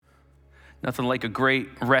Nothing like a great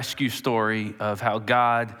rescue story of how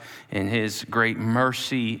God, in his great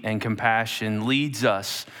mercy and compassion, leads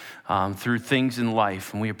us through things in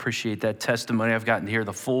life. And we appreciate that testimony. I've gotten to hear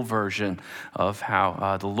the full version of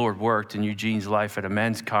how the Lord worked in Eugene's life at a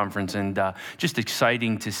men's conference. And just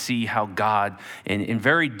exciting to see how God, in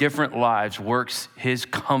very different lives, works his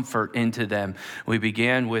comfort into them. We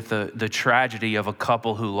began with the tragedy of a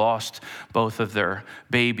couple who lost both of their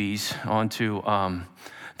babies onto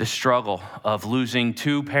the struggle of losing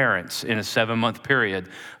two parents in a 7-month period,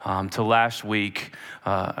 to last week,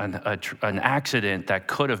 an accident that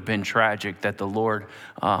could have been tragic that the Lord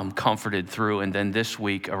comforted through. And then this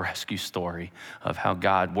week, a rescue story of how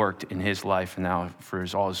God worked in his life and now for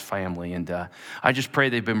all his family. And I just pray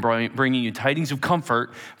they've been bringing you tidings of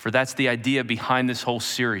comfort, for that's the idea behind this whole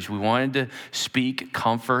series. We wanted to speak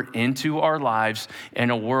comfort into our lives in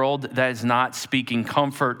a world that is not speaking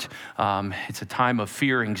comfort. It's a time of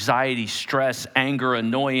fear, anxiety, stress, anger,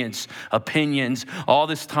 annoyance, opinions. All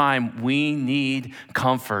this time, we need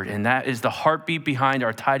comfort, and that is the heartbeat behind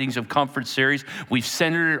our Tidings of Comfort series. We've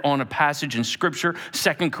centered it on a passage in Scripture,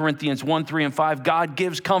 2 Corinthians 1, 3, and 5. God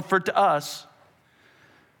gives comfort to us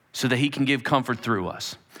so that he can give comfort through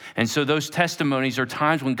us. And so those testimonies are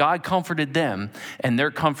times when God comforted them, and they're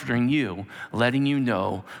comforting you, letting you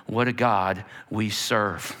know what a God we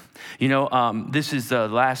serve. You know, this is the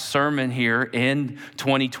last sermon here in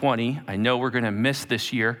 2020. I know we're going to miss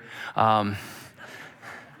this year.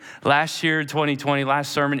 Last year, 2020,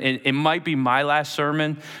 last sermon. It might be my last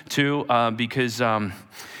sermon too, because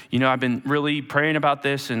you know, I've been really praying about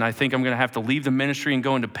this, and I think I'm going to have to leave the ministry and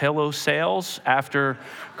go into pillow sales after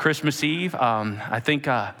Christmas Eve. I think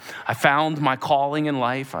I found my calling in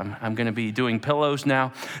life. I'm going to be doing pillows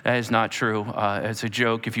now. That is not true. It's a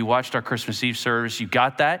joke. If you watched our Christmas Eve service, you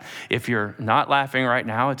got that. If you're not laughing right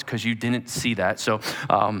now, it's because you didn't see that. So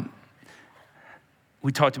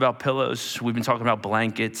we talked about pillows. We've been talking about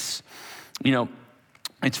blankets. You know,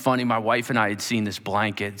 it's funny, my wife and I had seen this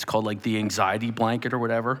blanket. It's called like the anxiety blanket or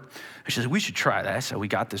whatever. She said, we should try that. So we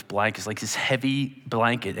got this blanket. It's like this heavy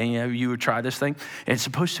blanket. And you would try this thing. And it's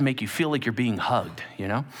supposed to make you feel like you're being hugged, you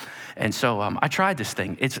know? And so I tried this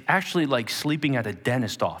thing. It's actually like sleeping at a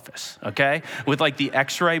dentist office, okay? With like the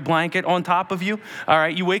x-ray blanket on top of you. All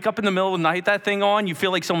right, you wake up in the middle of the night, that thing on, you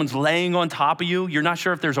feel like someone's laying on top of you. You're not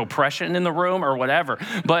sure if there's oppression in the room or whatever.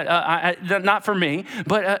 But not for me.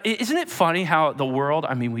 But isn't it funny how the world,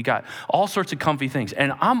 I mean, we got all sorts of comfy things.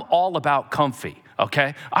 And I'm all about comfy.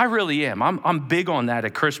 Okay, I really am. I'm big on that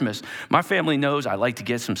at Christmas. My family knows I like to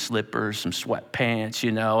get some slippers, some sweatpants,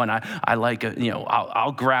 you know, and I like,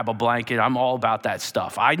 I'll grab a blanket. I'm all about that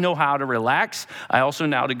stuff. I know how to relax. I also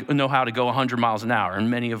know how to go 100 miles an hour,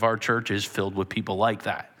 and many of our churches filled with people like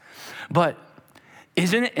that. But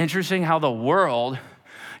isn't it interesting how the world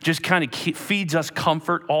just kind of feeds us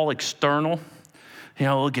comfort, all external? You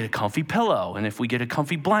know, we'll get a comfy pillow, and if we get a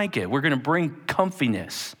comfy blanket, we're going to bring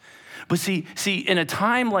comfiness. But see, in a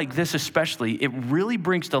time like this especially, it really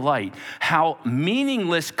brings to light how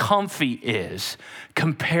meaningless comfy is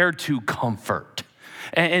compared to comfort.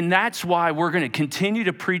 And that's why we're going to continue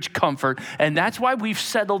to preach comfort, and that's why we've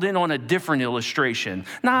settled in on a different illustration.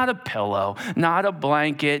 Not a pillow, not a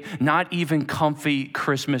blanket, not even comfy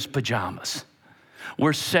Christmas pajamas.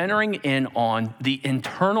 We're centering in on the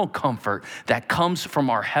internal comfort that comes from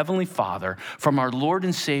our Heavenly Father, from our Lord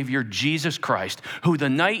and Savior, Jesus Christ, who the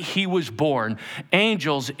night he was born,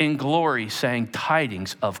 angels in glory sang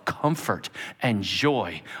tidings of comfort and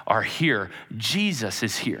joy are here. Jesus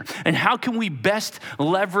is here. And how can we best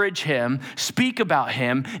leverage him, speak about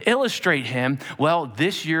him, illustrate him? Well,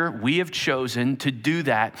 this year we have chosen to do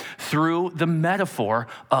that through the metaphor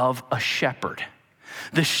of a shepherd.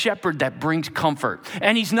 The shepherd that brings comfort.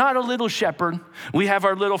 And he's not a little shepherd. We have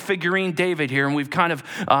our little figurine David here, and we've kind of,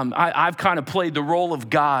 I've kind of played the role of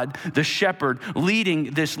God, the shepherd,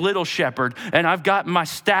 leading this little shepherd. And I've got my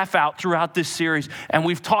staff out throughout this series, and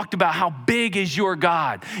we've talked about how big is your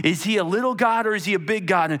God? Is he a little God or is he a big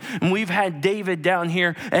God? And we've had David down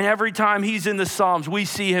here, and every time he's in the Psalms, we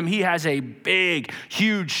see him. He has a big,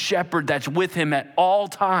 huge shepherd that's with him at all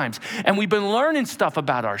times. And we've been learning stuff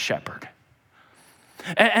about our shepherd.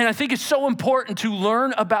 And I think it's so important to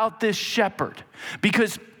learn about this shepherd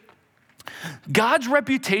because God's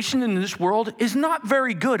reputation in this world is not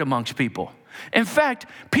very good amongst people. In fact,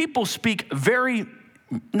 people speak very,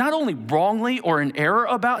 not only wrongly or in error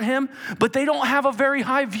about him, but they don't have a very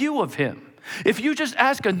high view of him. If you just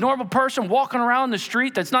ask a normal person walking around the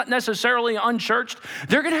street that's not necessarily unchurched,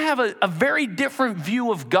 they're going to have a very different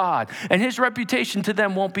view of God, and his reputation to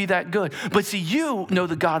them won't be that good. But see, you know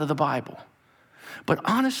the God of the Bible. But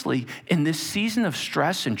honestly, in this season of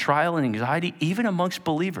stress and trial and anxiety, even amongst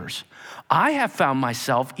believers, I have found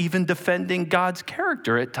myself even defending God's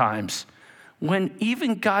character at times when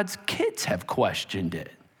even God's kids have questioned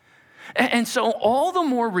it. And so all the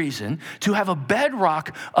more reason to have a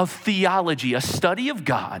bedrock of theology, a study of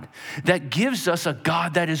God that gives us a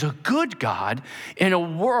God that is a good God in a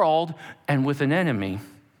world and with an enemy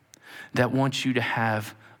that wants you to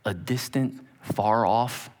have a distant, far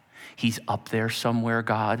off, he's up there somewhere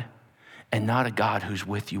God, and not a God who's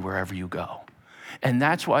with you wherever you go. And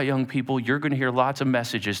that's why, young people, you're going to hear lots of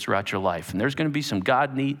messages throughout your life. And there's going to be some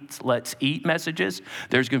God needs, let's eat messages.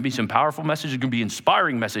 There's going to be some powerful messages. There's going to be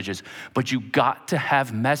inspiring messages. But you got to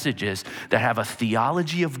have messages that have a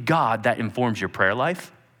theology of God that informs your prayer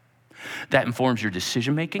life, that informs your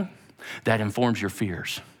decision making, that informs your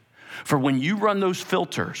fears. For when you run those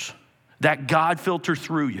filters, that God filter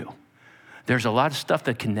through you, there's a lot of stuff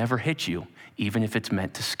that can never hit you, even if it's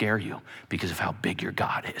meant to scare you because of how big your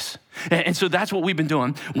God is. And so that's what we've been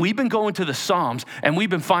doing. We've been going to the Psalms and we've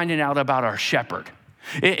been finding out about our shepherd.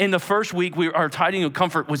 In the first week, our tiding of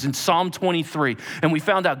comfort was in Psalm 23, and we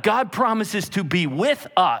found out God promises to be with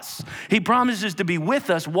us. He promises to be with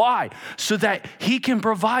us. Why? So that he can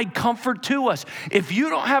provide comfort to us. If you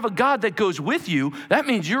don't have a God that goes with you, that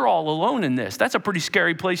means you're all alone in this. That's a pretty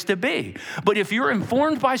scary place to be. But if you're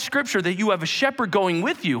informed by Scripture that you have a shepherd going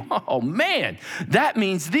with you, oh man, that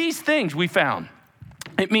means these things we found.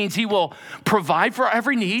 It means he will provide for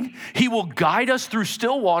every need. He will guide us through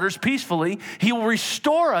still waters peacefully. He will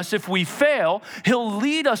restore us if we fail. He'll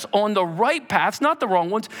lead us on the right paths, not the wrong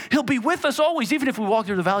ones. He'll be with us always, even if we walk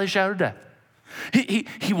through the valley of the shadow of death.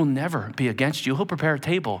 He will never be against you. He'll prepare a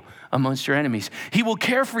table amongst your enemies. He will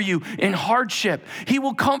care for you in hardship. He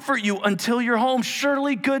will comfort you until you're home.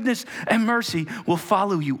 Surely goodness and mercy will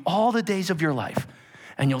follow you all the days of your life,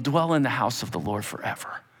 and you'll dwell in the house of the Lord forever.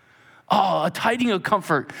 Oh, a tiding of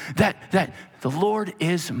comfort that the Lord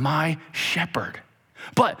is my shepherd.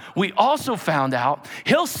 But we also found out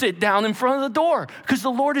he'll sit down in front of the door because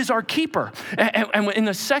the Lord is our keeper. And in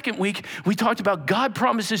the second week, we talked about God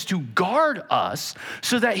promises to guard us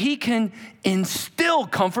so that he can instill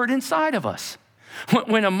comfort inside of us.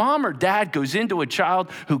 When a mom or dad goes into a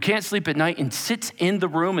child who can't sleep at night and sits in the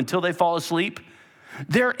room until they fall asleep,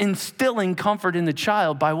 they're instilling comfort in the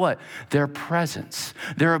child by what? Their presence,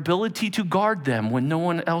 their ability to guard them when no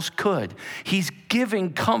one else could. He's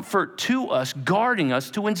giving comfort to us, guarding us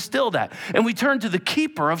to instill that. And we turn to the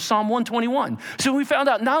keeper of Psalm 121. So we found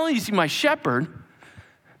out not only is he my shepherd,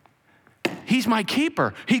 he's my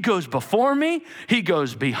keeper. He goes before me. He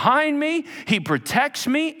goes behind me. He protects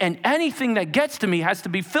me. And anything that gets to me has to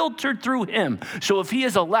be filtered through him. So if he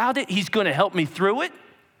has allowed it, he's going to help me through it.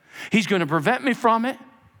 He's going to prevent me from it,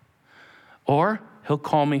 or he'll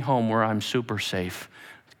call me home where I'm super safe.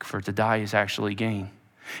 For to die is actually gain.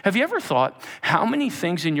 Have you ever thought how many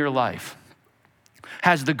things in your life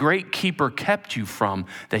has the great keeper kept you from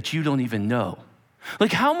that you don't even know?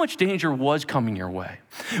 Like how much danger was coming your way?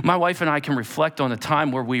 My wife and I can reflect on a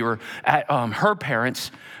time where we were at her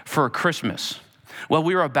parents' for Christmas. Well,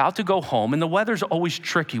 we were about to go home, and the weather's always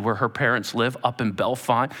tricky where her parents live up in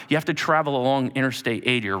Bellefonte. You have to travel along Interstate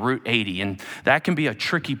 80 or Route 80, and that can be a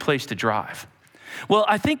tricky place to drive. Well,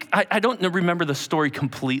 I don't remember the story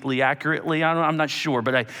completely accurately. I'm not sure,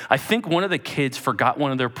 but I think one of the kids forgot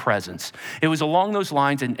one of their presents. It was along those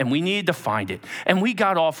lines, and we needed to find it. And we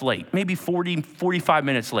got off late, maybe 45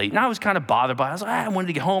 minutes late. And I was kind of bothered by it. I was like, I wanted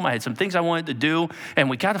to get home. I had some things I wanted to do, and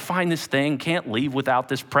we got to find this thing. Can't leave without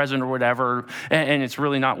this present or whatever. And it's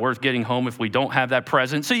really not worth getting home if we don't have that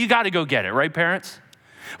present. So you got to go get it, right, parents?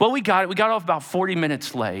 Well, we got it. We got off about 45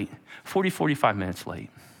 minutes late.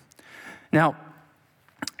 Now,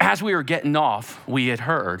 as we were getting off, we had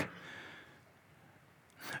heard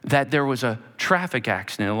that there was a traffic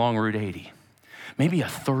accident along Route 80. Maybe a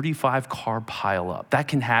 35-car pileup. That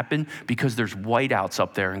can happen because there's whiteouts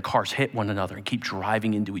up there and cars hit one another and keep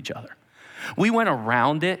driving into each other. We went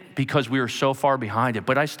around it because we were so far behind it,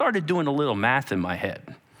 but I started doing a little math in my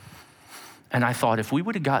head. And I thought if we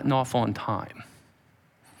would have gotten off on time,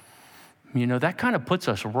 that kind of puts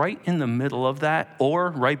us right in the middle of that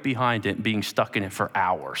or right behind it, being stuck in it for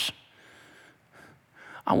hours.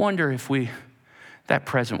 I wonder if that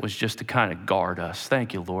present was just to kind of guard us.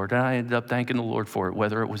 Thank you, Lord. And I ended up thanking the Lord for it,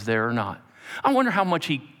 whether it was there or not. I wonder how much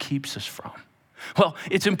he keeps us from. Well,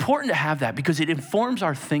 it's important to have that because it informs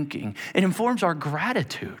our thinking. It informs our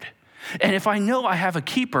gratitude. And if I know I have a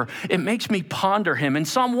keeper, it makes me ponder him. And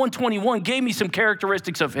Psalm 121 gave me some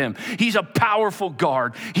characteristics of him. He's a powerful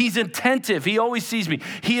guard. He's attentive. He always sees me.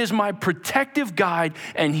 He is my protective guide,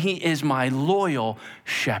 and he is my loyal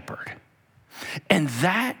shepherd. And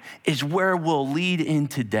that is where we'll lead in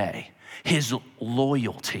today, his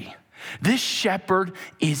loyalty. This shepherd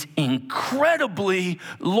is incredibly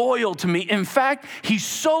loyal to me. In fact, he's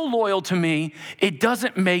so loyal to me, it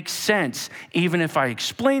doesn't make sense, even if I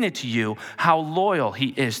explain it to you, how loyal he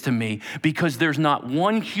is to me, because there's not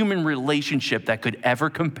one human relationship that could ever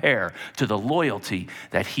compare to the loyalty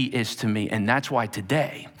that he is to me. And that's why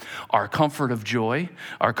today, our comfort of joy,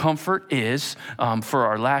 our comfort is for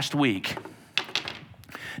our last week,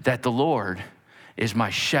 that the Lord is my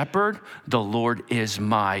shepherd, the Lord is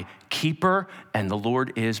my keeper, and the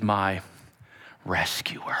Lord is my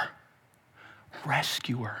rescuer.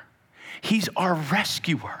 Rescuer. He's our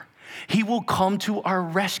rescuer. He will come to our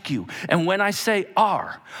rescue. And when I say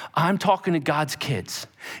our, I'm talking to God's kids.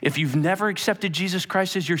 If you've never accepted Jesus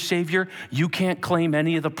Christ as your Savior, you can't claim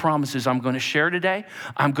any of the promises I'm going to share today.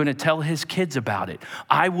 I'm going to tell his kids about it.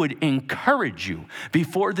 I would encourage you,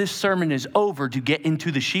 before this sermon is over, to get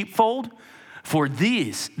into the sheepfold. For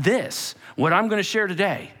this, what I'm going to share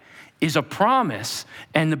today, is a promise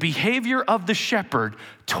and the behavior of the shepherd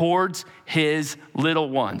towards his little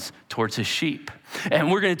ones, towards his sheep.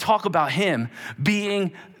 And we're going to talk about him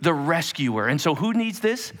being the rescuer. And so who needs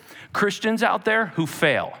this? Christians out there who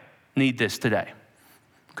fail need this today,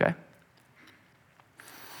 okay?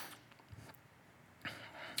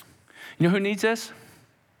 You know who needs this?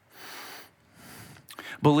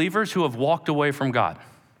 Believers who have walked away from God.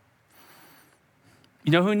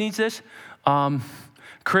 You know who needs this?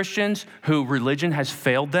 Christians who religion has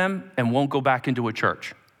failed them and won't go back into a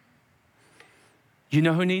church. You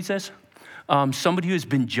know who needs this? Somebody who's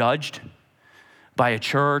been judged by a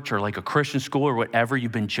church or like a Christian school or whatever.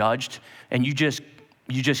 You've been judged and you just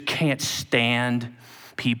can't stand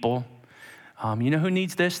people. You know who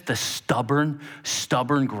needs this? The stubborn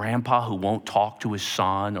grandpa who won't talk to his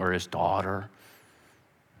son or his daughter.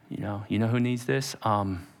 You know who needs this?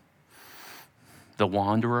 The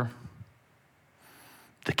wanderer,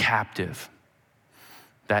 the captive,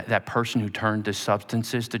 that person who turned to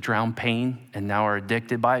substances to drown pain and now are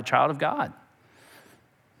addicted by a child of God.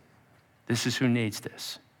 This is who needs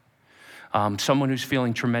this. Someone who's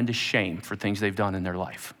feeling tremendous shame for things they've done in their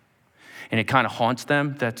life. And it kind of haunts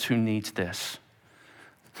them. That's who needs this.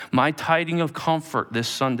 My tiding of comfort this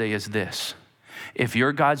Sunday is this. If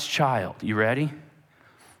you're God's child, you ready?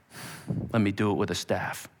 Let me do it with a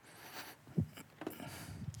staff.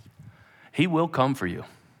 He will come for you.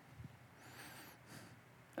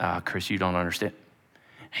 Chris, you don't understand.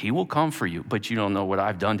 He will come for you, but you don't know what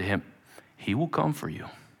I've done to him. He will come for you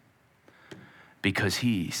because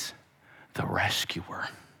he's the rescuer.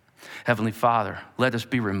 Heavenly Father, let us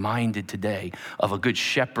be reminded today of a good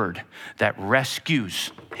shepherd that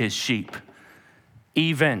rescues his sheep,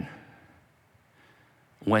 even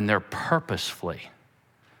when they're purposefully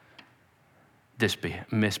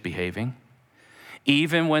misbehaving.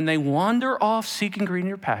 Even when they wander off seeking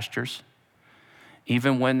greener pastures,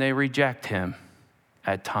 even when they reject him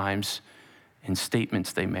at times in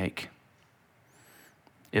statements they make.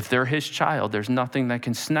 If they're his child, there's nothing that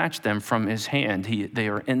can snatch them from his hand. They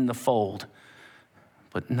are in the fold.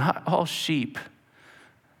 But not all sheep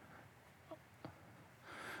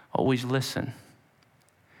always listen.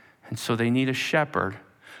 And so they need a shepherd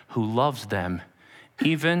who loves them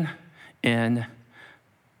even in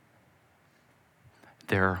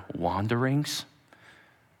their wanderings,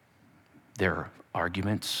 their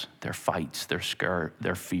arguments, their fights, their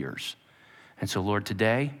fears. And so, Lord,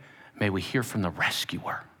 today, may we hear from the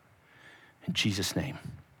rescuer. In Jesus' name,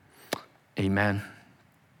 amen.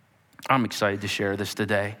 I'm excited to share this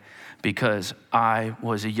today because I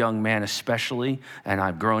was a young man especially, and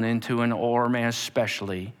I've grown into an older man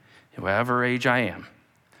especially, whatever age I am,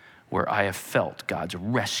 where I have felt God's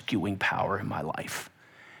rescuing power in my life.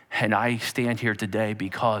 And I stand here today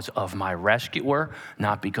because of my rescuer,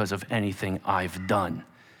 not because of anything I've done.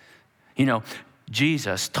 You know,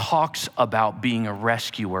 Jesus talks about being a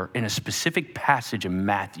rescuer in a specific passage in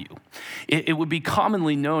Matthew. It would be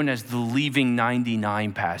commonly known as the leaving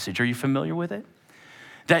 99 passage. Are you familiar with it?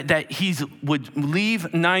 That he would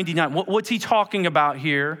leave 99. What's he talking about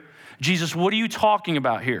here? Jesus, what are you talking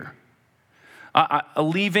about here?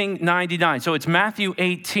 Leaving 99. So it's Matthew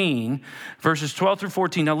 18, verses 12 through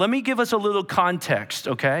 14. Now let me give us a little context,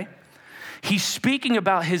 okay? He's speaking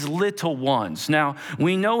about his little ones. Now,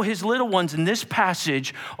 we know his little ones in this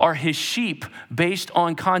passage are his sheep based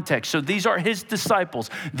on context. So these are his disciples.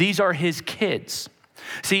 These are his kids.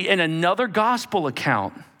 See, in another gospel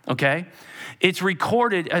account, okay, it's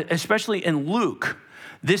recorded, especially in Luke,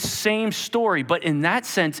 this same story, but in that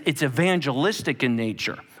sense, it's evangelistic in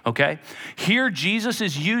nature. Okay? Here, Jesus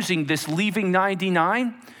is using this leaving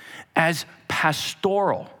 99 as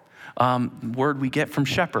pastoral, word we get from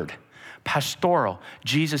shepherd. Pastoral.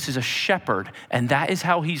 Jesus is a shepherd, and that is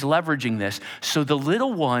how he's leveraging this. So the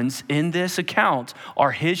little ones in this account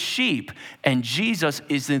are his sheep, and Jesus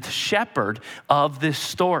is the shepherd of this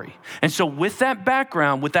story. And so with that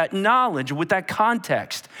background, with that knowledge, with that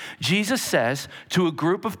context, Jesus says to a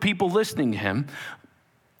group of people listening to him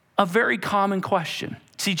a very common question.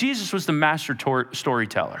 See, Jesus was the master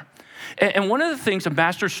storyteller. And one of the things a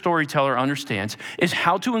master storyteller understands is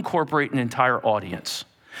how to incorporate an entire audience.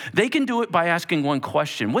 They can do it by asking one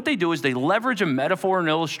question. What they do is they leverage a metaphor and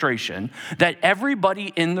illustration that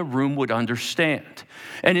everybody in the room would understand.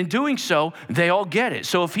 And in doing so, they all get it.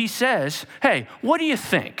 So if he says, hey, what do you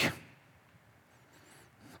think?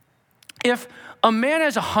 If a man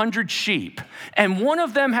has 100 sheep and one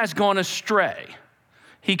of them has gone astray,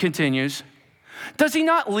 he continues, does he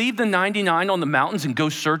not leave the 99 on the mountains and go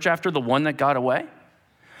search after the one that got away?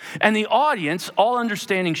 And the audience, all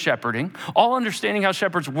understanding shepherding, all understanding how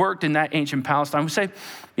shepherds worked in that ancient Palestine, would say,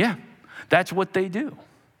 yeah, that's what they do.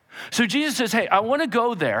 So Jesus says, hey, I want to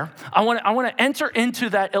go there. I want to enter into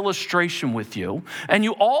that illustration with you, and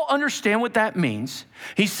you all understand what that means.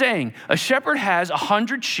 He's saying a shepherd has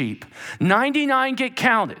 100 sheep, 99 get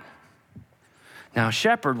counted. Now, a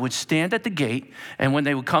shepherd would stand at the gate, and when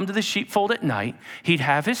they would come to the sheepfold at night, he'd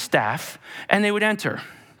have his staff, and they would enter.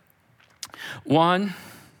 1,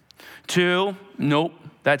 2, nope,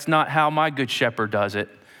 that's not how my good shepherd does it.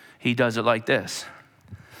 He does it like this.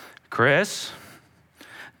 Chris,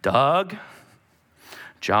 Doug,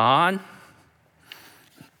 John,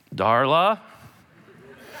 Darla.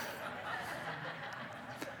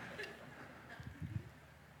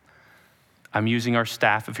 I'm using our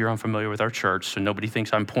staff if you're unfamiliar with our church, so nobody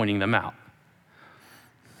thinks I'm pointing them out.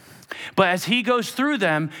 But as he goes through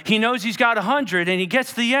them, he knows he's got 100, and he gets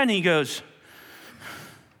to the end, he goes,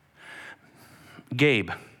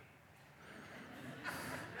 Gabe.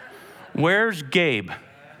 Where's Gabe?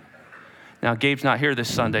 Now, Gabe's not here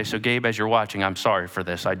this Sunday, so Gabe, as you're watching, I'm sorry for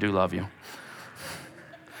this. I do love you.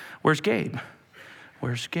 Where's Gabe?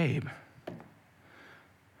 Where's Gabe?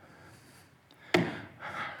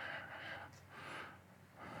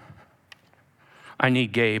 I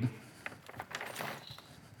need Gabe.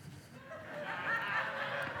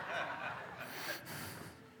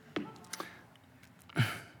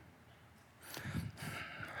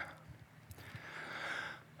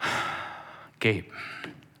 Gabe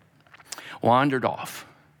wandered off.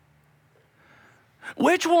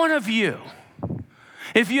 Which one of you,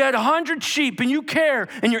 if you had 100 sheep and you care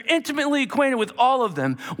and you're intimately acquainted with all of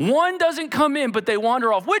them, one doesn't come in but they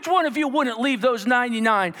wander off, which one of you wouldn't leave those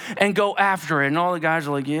 99 and go after it? And all the guys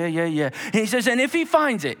are like, yeah. And he says, and if he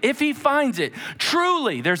finds it,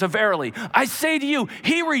 truly, there's a verily, I say to you,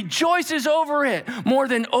 he rejoices over it more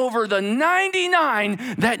than over the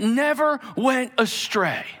 99 that never went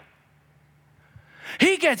astray.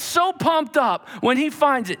 He gets so pumped up when he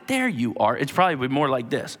finds it. There you are. It's probably more like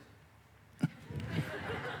this.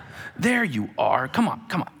 There you are. Come on.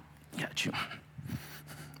 Got you.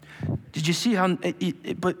 Did you see how?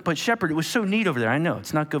 But Shepherd, it was so neat over there. I know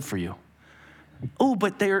it's not good for you. Oh,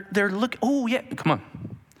 but they're looking. Oh yeah, come on.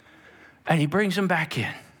 And he brings them back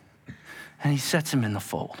in, and he sets them in the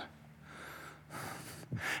fold,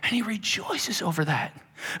 and he rejoices over that.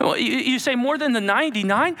 Well, you say more than the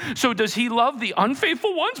 99? So does he love the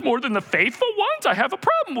unfaithful ones more than the faithful ones? I have a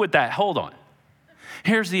problem with that. Hold on.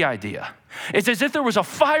 Here's the idea. It's as if there was a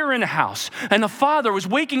fire in the house, and the father was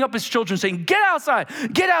waking up his children saying, get outside,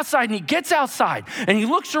 and he gets outside, and he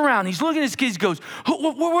looks around, he's looking at his kids, goes,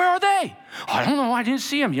 where are they? I don't know, I didn't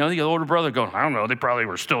see them. The older brother going, I don't know, they probably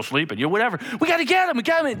were still sleeping, whatever. We got to get them,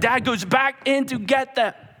 and dad goes back in to get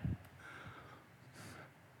them.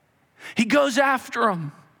 He goes after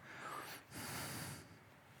them.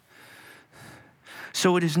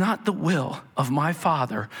 So it is not the will of my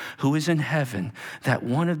Father who is in heaven that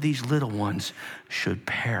one of these little ones should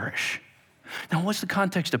perish. Now, what's the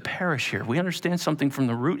context of perish here? We understand something from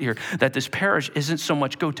the root here, that this perish isn't so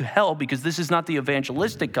much go to hell, because this is not the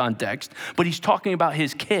evangelistic context, but he's talking about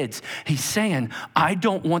his kids. He's saying, I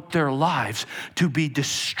don't want their lives to be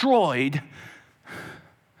destroyed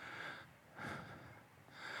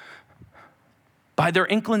by their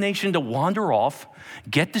inclination to wander off,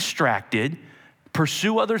 get distracted,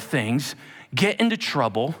 pursue other things, get into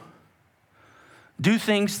trouble, do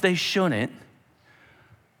things they shouldn't.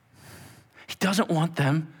 He doesn't want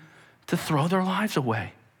them to throw their lives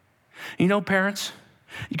away. Parents,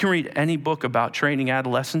 you can read any book about training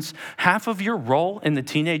adolescents. Half of your role in the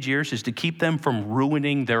teenage years is to keep them from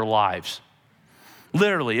ruining their lives.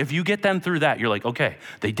 Literally, if you get them through that, you're like, okay,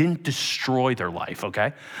 they didn't destroy their life,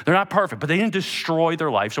 okay? They're not perfect, but they didn't destroy their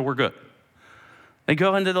life, so we're good. They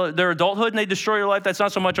go into their adulthood and they destroy your life, that's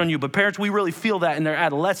not so much on you. But parents, we really feel that in their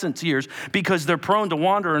adolescence years because they're prone to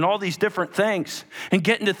wander and all these different things and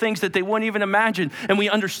get into things that they wouldn't even imagine. And we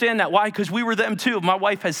understand that. Why? Because we were them too. My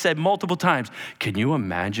wife has said multiple times, can you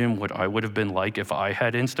imagine what I would have been like if I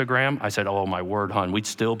had Instagram? I said, oh my word, hon, we'd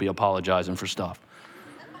still be apologizing for stuff.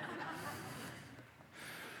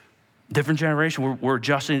 Different generation, we're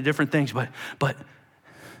adjusting to different things, but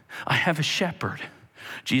I have a shepherd,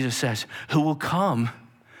 Jesus says, who will come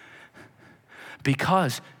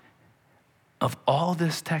because of all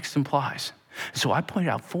this text implies. So I pointed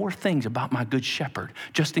out 4 things about my good shepherd,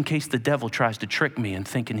 just in case the devil tries to trick me in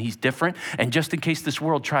thinking he's different, and just in case this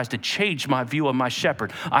world tries to change my view of my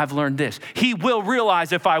shepherd. I've learned this. He will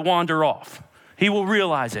realize if I wander off. He will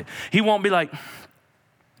realize it. He won't be like,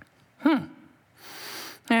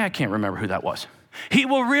 I can't remember who that was. He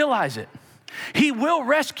will realize it. He will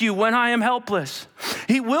rescue when I am helpless.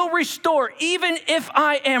 He will restore even if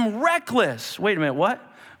I am reckless. Wait a minute, what?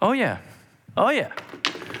 Oh yeah.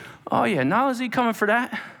 Now is he coming for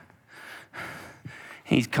that?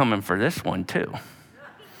 He's coming for this one too.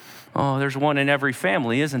 Oh, there's one in every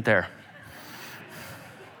family, isn't there?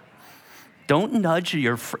 Don't nudge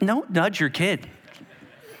your kid.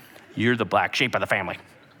 You're the black sheep of the family.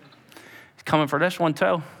 Coming for this one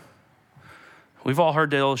too. We've all heard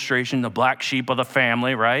the illustration, the black sheep of the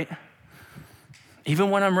family, right? Even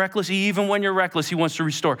when I'm reckless, even when you're reckless, he wants to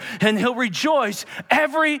restore. And he'll rejoice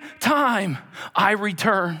every time I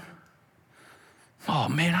return. Oh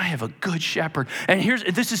man, I have a good shepherd. And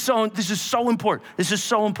this is so important. This is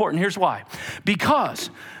so important. Here's why. Because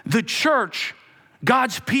the church,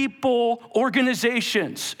 God's people,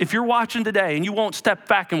 organizations, if you're watching today and you won't step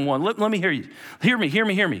back in one, let me hear you. Hear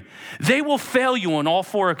me. They will fail you on all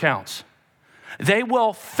 4 accounts. They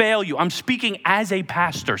will fail you. I'm speaking as a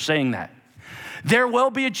pastor saying that. There will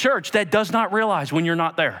be a church that does not realize when you're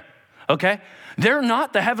not there, okay? They're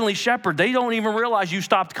not the heavenly shepherd. They don't even realize you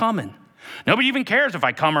stopped coming. Nobody even cares if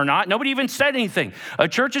I come or not. Nobody even said anything. A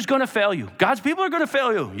church is going to fail you. God's people are going to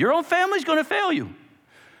fail you. Your own family's going to fail you.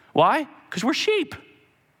 Why? Because we're sheep.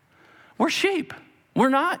 We're sheep. We're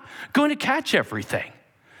not going to catch everything,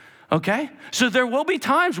 okay? So there will be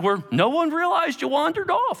times where no one realized you wandered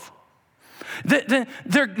off.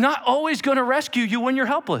 They're not always going to rescue you when you're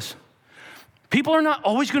helpless. People are not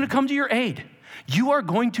always going to come to your aid. You are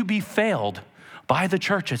going to be failed by the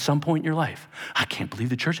church at some point in your life. I can't believe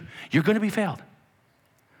the church. You're going to be failed.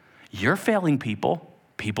 You're failing people.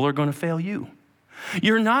 People are going to fail you.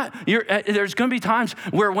 There's going to be times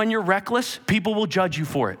where when you're reckless, people will judge you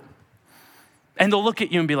for it. And they'll look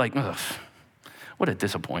at you and be like, ugh, what a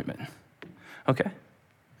disappointment. Okay?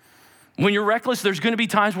 When you're reckless, there's going to be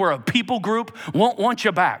times where a people group won't want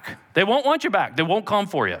you back. They won't want you back. They won't come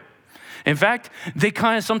for you. In fact, they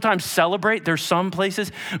kind of sometimes celebrate. There's some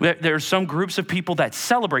places, there's some groups of people that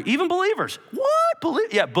celebrate, even believers.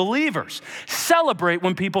 What? Believers celebrate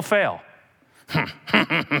when people fail.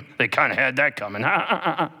 They kind of had that coming.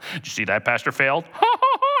 Did you see that pastor failed?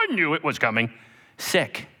 I knew it was coming.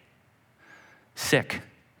 Sick.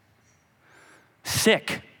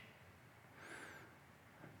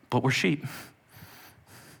 But we're sheep.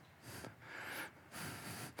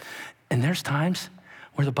 And there's times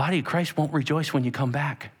where the body of Christ won't rejoice when you come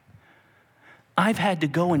back. I've had to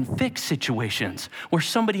go and fix situations where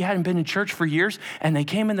somebody hadn't been in church for years and they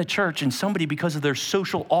came in the church and somebody, because of their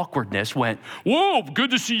social awkwardness, went, whoa,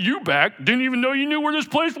 good to see you back. Didn't even know you knew where this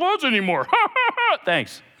place was anymore.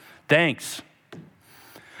 Thanks.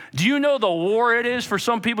 Do you know the war it is for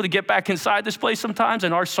some people to get back inside this place sometimes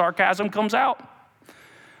and our sarcasm comes out?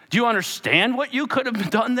 Do you understand what you could have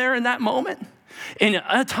done there in that moment? In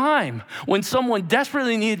a time when someone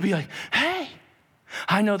desperately needed to be like, hey,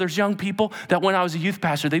 I know there's young people that when I was a youth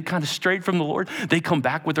pastor, they've kind of strayed from the Lord. They come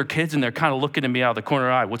back with their kids and they're kind of looking at me out of the corner of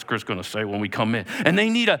their eye. What's Chris going to say when we come in? And they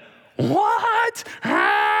need a, what?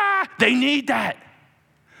 They need that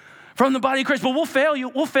from the body of Christ. But we'll fail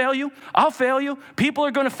you. I'll fail you. People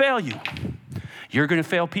are going to fail you. You're going to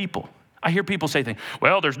fail people. I hear people say things,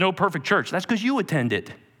 well, there's no perfect church. That's because you attend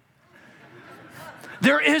it.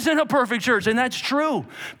 There isn't a perfect church, and that's true.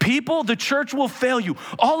 The church will fail you.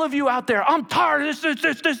 All of you out there, I'm tired of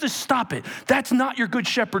this, stop it. That's not your good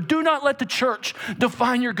shepherd. Do not let the church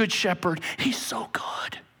define your good shepherd. He's so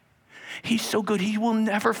good. He will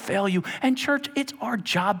never fail you. And church, it's our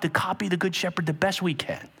job to copy the good shepherd the best we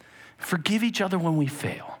can. Forgive each other when we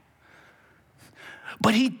fail.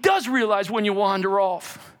 But he does realize when you wander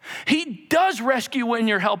off. He does rescue when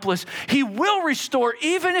you're helpless. He will restore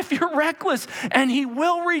even if you're reckless, and he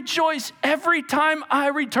will rejoice every time I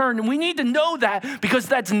return. And we need to know that, because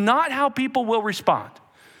that's not how people will respond.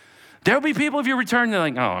 There'll be people, if you return, they're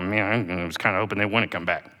like, oh man, I was kind of hoping they wouldn't come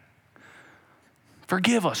back.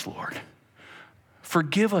 Forgive us, Lord.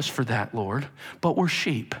 Forgive us for that, Lord. But we're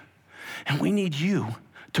sheep, and we need you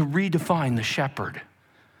to redefine the shepherd.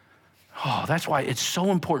 Oh, that's why it's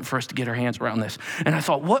so important for us to get our hands around this. And I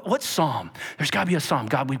thought, what psalm? There's got to be a psalm.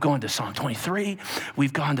 God, we've gone to Psalm 23.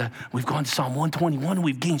 We've gone to Psalm 121. And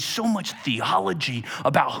we've gained so much theology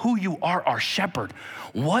about who you are, our shepherd.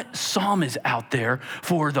 What psalm is out there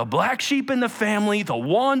for the black sheep in the family, the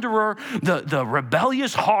wanderer, the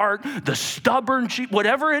rebellious heart, the stubborn sheep,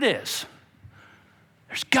 whatever it is?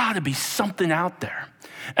 There's got to be something out there.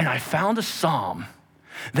 And I found a psalm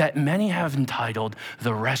that many have entitled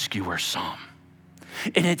the Rescuer Psalm.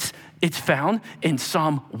 And it's found in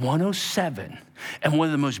Psalm 107. And one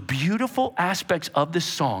of the most beautiful aspects of this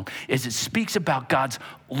song is it speaks about God's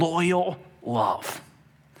loyal love.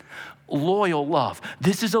 Loyal love.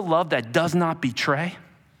 This is a love that does not betray.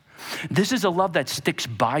 This is a love that sticks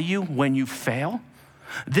by you when you fail.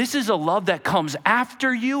 This is a love that comes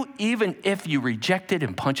after you even if you reject it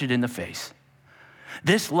and punch it in the face.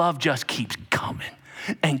 This love just keeps coming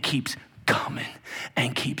and keeps coming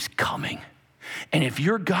and keeps coming. And if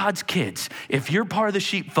you're God's kids, if you're part of the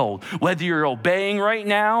sheepfold, whether you're obeying right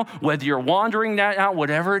now, whether you're wandering now,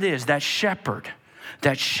 whatever it is, that shepherd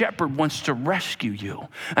wants to rescue you.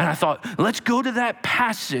 And I thought, let's go to that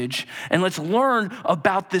passage and let's learn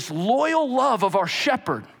about this loyal love of our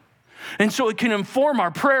shepherd. And so it can inform our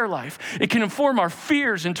prayer life. It can inform our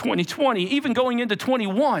fears in 2020, even going into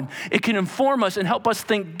 21. It can inform us and help us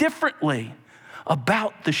think differently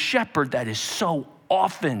about the shepherd that is so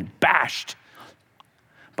often bashed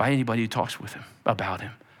by anybody who talks with him, about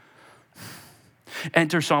him.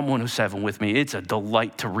 Enter Psalm 107 with me. It's a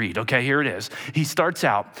delight to read. Okay, here it is. He starts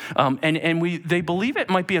out, and they believe it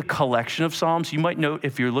might be a collection of Psalms. You might note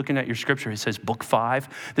if you're looking at your scripture, it says book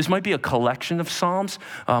 5. This might be a collection of Psalms,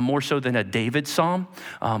 more so than a David Psalm.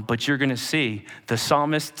 But you're going to see the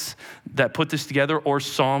psalmists that put this together, or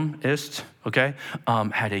psalmists, okay,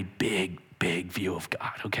 had a big view of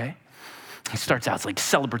God, okay? It starts out, it's like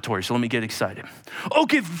celebratory, so let me get excited. Oh,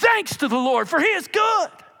 give thanks to the Lord, for he is good.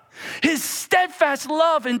 His steadfast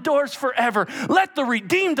love endures forever. Let the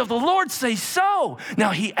redeemed of the Lord say so.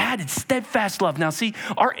 Now he added steadfast love. Now see,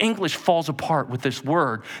 our English falls apart with this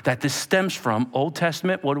word that this stems from. Old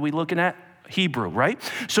Testament, what are we looking at? Hebrew, right?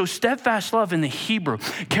 So steadfast love in the Hebrew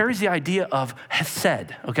carries the idea of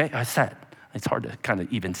hesed, okay? Hesed. It's hard to kind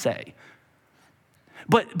of even say.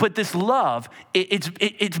 But this love,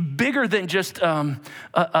 it's bigger than just love.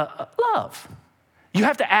 You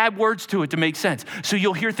have to add words to it to make sense. So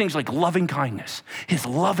you'll hear things like loving kindness, his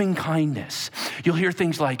loving kindness. You'll hear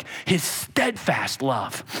things like his steadfast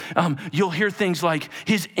love. You'll hear things like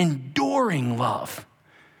his enduring love.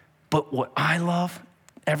 But what I love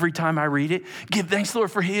every time I read it, give thanks, Lord,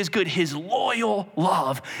 for he is good. His loyal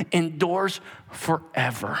love endures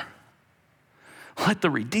forever. Let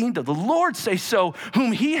the redeemed of the Lord say so,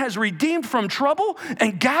 whom he has redeemed from trouble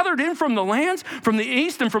and gathered in from the lands, from the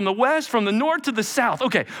east and from the west, from the north to the south.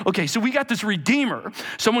 Okay, so we got this redeemer,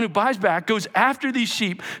 someone who buys back, goes after these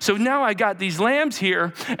sheep. So now I got these lambs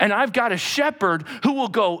here, and I've got a shepherd who will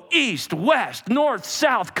go east, west, north,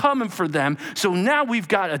 south, coming for them. So now we've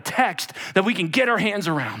got a text that we can get our hands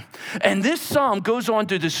around. And this psalm goes on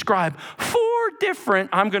to describe 4 different,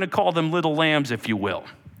 I'm going to call them little lambs, if you will.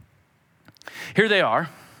 Here they are.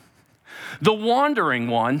 The wandering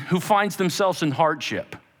one who finds themselves in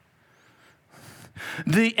hardship.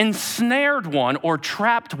 The ensnared one or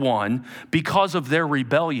trapped one because of their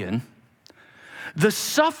rebellion. The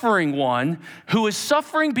suffering one who is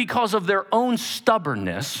suffering because of their own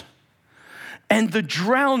stubbornness. And the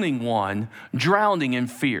drowning one drowning in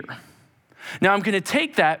fear. Now, I'm going to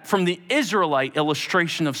take that from the Israelite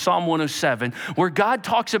illustration of Psalm 107, where God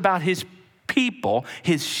talks about his people,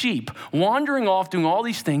 his sheep, wandering off, doing all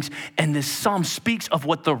these things, and this psalm speaks of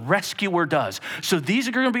what the rescuer does. So these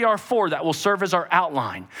are going to be our 4 that will serve as our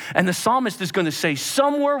outline. And the psalmist is going to say,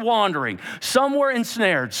 some were wandering, some were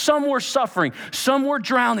ensnared, some were suffering, some were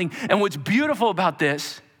drowning. And what's beautiful about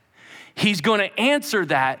this, he's going to answer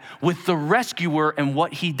that with the rescuer and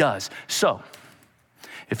what he does. So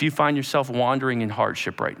if you find yourself wandering in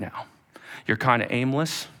hardship right now, you're kind of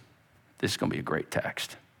aimless, this is going to be a great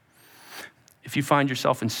text. If you find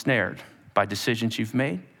yourself ensnared by decisions you've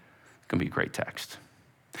made, it's going to be a great text.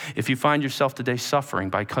 If you find yourself today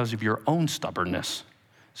suffering because of your own stubbornness,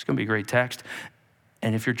 it's going to be a great text.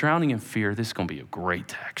 And if you're drowning in fear, this is going to be a great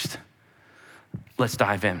text. Let's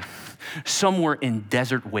dive in. Some were in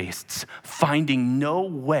desert wastes, finding no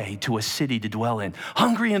way to a city to dwell in.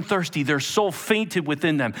 Hungry and thirsty, their soul fainted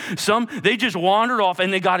within them. Some, they just wandered off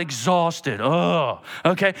and they got exhausted. Oh,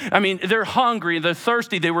 okay. I mean, they're hungry, they're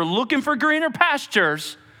thirsty. They were looking for greener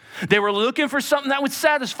pastures. They were looking for something that would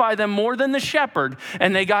satisfy them more than the shepherd.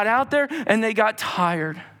 And they got out there and they got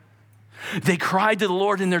tired. They cried to the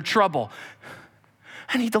Lord in their trouble,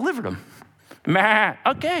 and he delivered them.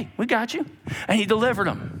 Okay, we got you. And he delivered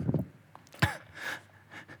them.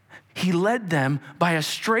 He led them by a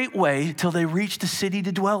straight way till they reached a city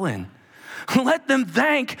to dwell in. Let them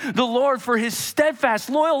thank the Lord for his steadfast,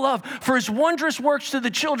 loyal love, for his wondrous works to the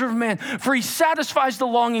children of man, for he satisfies the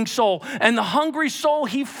longing soul, and the hungry soul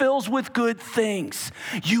he fills with good things.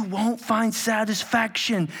 You won't find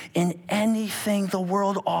satisfaction in anything the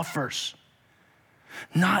world offers.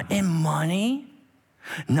 Not in money,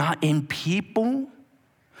 not in people,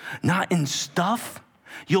 not in stuff.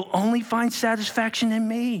 You'll only find satisfaction in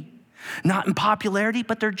me. Not in popularity,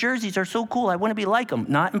 but their jerseys are so cool, I want to be like them.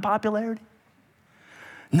 Not in popularity.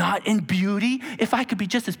 Not in beauty. If I could be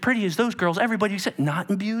just as pretty as those girls, everybody would say, not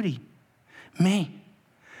in beauty. Me.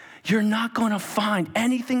 You're not going to find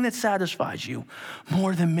anything that satisfies you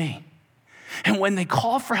more than me. And when they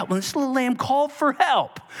called for help, when this little lamb called for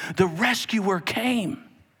help, the rescuer came.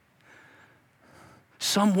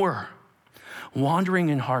 Some were wandering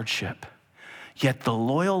in hardship, yet the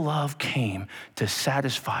loyal love came to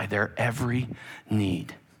satisfy their every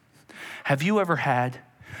need. Have you ever had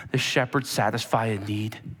the shepherd satisfy a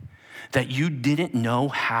need that you didn't know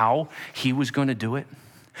how he was going to do it?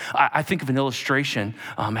 I think of an illustration.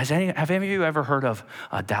 Have any of you ever heard of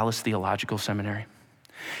Dallas Theological Seminary?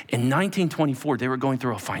 In 1924, they were going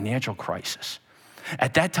through a financial crisis.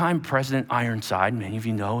 At that time, President Ironside, many of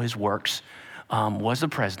you know his works, was the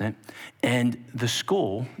president, and the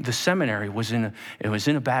school, the seminary, was in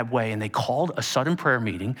a bad way, and they called a sudden prayer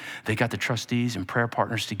meeting. They got the trustees and prayer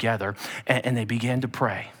partners together, and they began to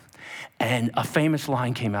pray. And a famous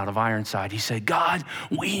line came out of Ironside. He said, God,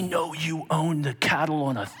 we know you own the cattle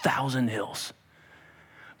on 1,000 hills.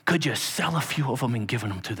 Could you sell a few of them and give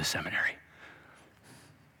them to the seminary?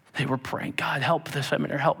 They were praying, God, help the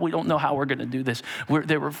seminary, help. We don't know how we're going to do this. We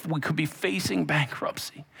could be facing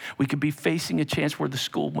bankruptcy. We could be facing a chance where the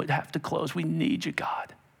school would have to close. We need you,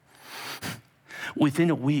 God. Within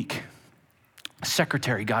a week, a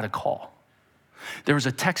secretary got a call. There was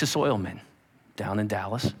a Texas oil man down in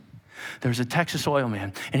Dallas. There was a Texas oil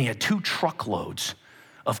man, and he had 2 truckloads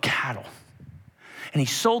of cattle. And he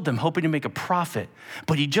sold them hoping to make a profit,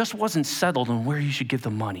 but he just wasn't settled on where he should give the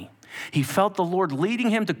money. He felt the Lord leading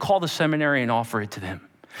him to call the seminary and offer it to them.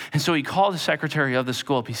 And so he called the secretary of the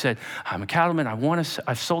school up. He said, I'm a cattleman.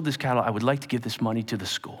 I've sold this cattle. I would like to give this money to the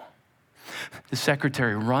school. The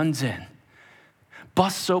secretary runs in,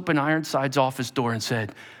 busts open Ironside's office door and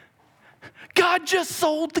said, God just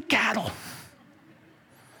sold the cattle.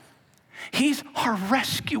 He's our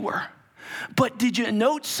rescuer. But did you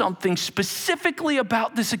note something specifically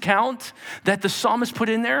about this account that the psalmist put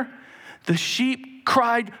in there? The sheep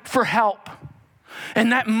cried for help.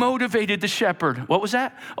 And that motivated the shepherd. What was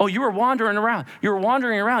that? Oh, you were wandering around. You were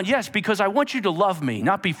wandering around. Yes, because I want you to love me,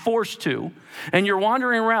 not be forced to. And you're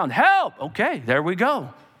wandering around. Help. Okay, there we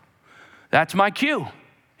go. That's my cue.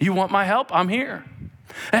 You want my help? I'm here.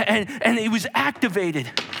 And he was activated.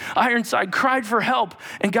 Ironside cried for help,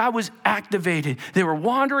 and God was activated. They were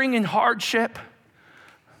wandering in hardship,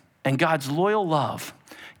 and God's loyal love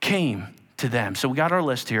came to them. So we got our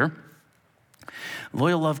list here.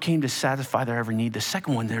 Loyal love came to satisfy their every need. The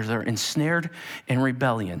second one, they're ensnared in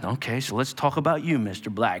rebellion. Okay, so let's talk about you,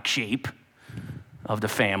 Mr. Black Sheep of the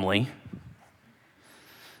family.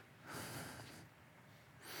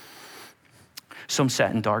 Some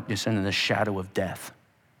sat in darkness and in the shadow of death.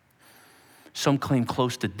 Some claim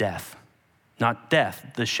close to death. Not death,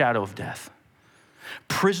 the shadow of death.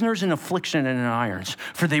 Prisoners in affliction and in irons,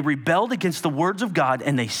 for they rebelled against the words of God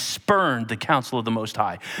and they spurned the counsel of the Most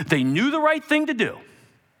High. They knew the right thing to do.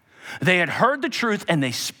 They had heard the truth and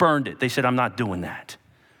they spurned it. They said, I'm not doing that.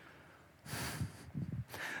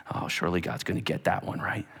 Oh, surely God's going to get that one,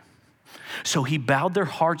 right? So he bowed their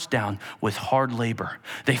hearts down with hard labor.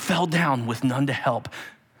 They fell down with none to help.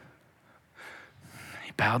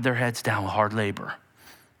 He bowed their heads down with hard labor.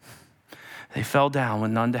 They fell down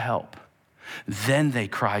with none to help. Then they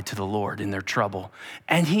cried to the Lord in their trouble,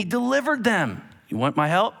 and he delivered them. You want my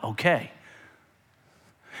help? Okay.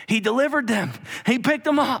 He delivered them. He picked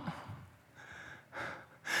them up.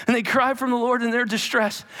 And they cry from the Lord in their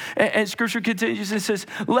distress. And scripture continues and says,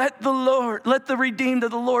 let the redeemed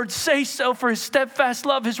of the Lord say so, for his steadfast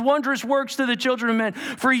love, his wondrous works to the children of men.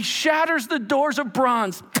 For he shatters the doors of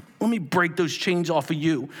bronze. Let me break those chains off of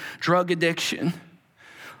you. Drug addiction,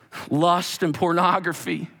 lust and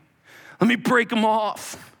pornography. Let me break them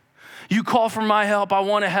off. You call for my help, I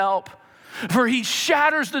want to help. For he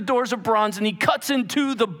shatters the doors of bronze and he cuts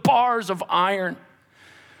into the bars of iron.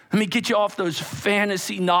 Let me get you off those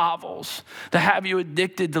fantasy novels that have you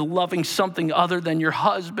addicted to loving something other than your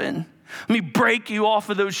husband. Let me break you off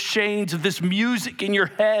of those chains of this music in your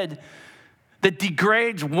head that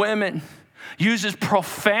degrades women, uses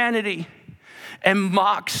profanity, and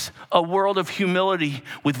mocks a world of humility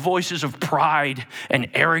with voices of pride and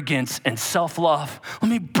arrogance and self-love. Let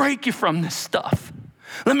me break you from this stuff.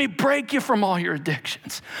 Let me break you from all your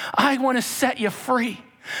addictions. I want to set you free.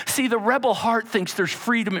 See, the rebel heart thinks there's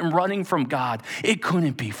freedom in running from God. It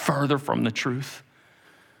couldn't be further from the truth.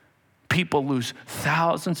 People lose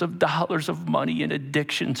thousands of dollars of money in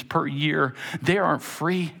addictions per year. They aren't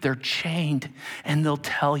free, they're chained. And they'll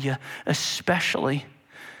tell you, especially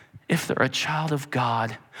if they're a child of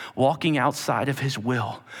God, walking outside of his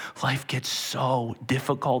will, life gets so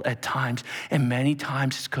difficult at times. And many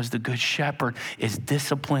times it's because the good shepherd is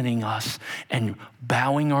disciplining us and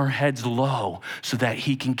bowing our heads low so that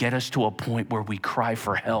he can get us to a point where we cry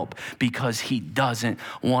for help, because he doesn't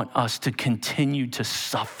want us to continue to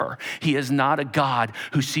suffer. He is not a God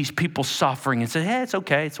who sees people suffering and says, hey, it's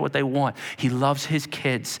okay, it's what they want. He loves his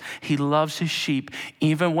kids. He loves his sheep,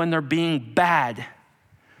 even when they're being bad.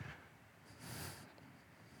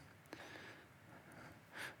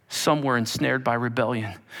 Some were ensnared by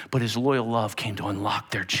rebellion, but his loyal love came to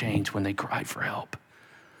unlock their chains when they cried for help.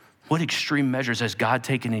 What extreme measures has God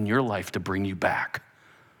taken in your life to bring you back?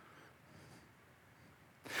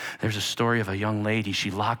 There's a story of a young lady.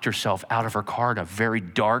 She locked herself out of her car in a very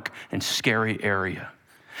dark and scary area.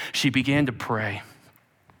 She began to pray,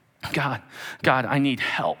 God, I need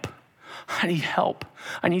help. I need help.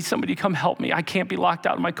 I need somebody to come help me. I can't be locked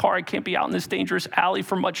out of my car. I can't be out in this dangerous alley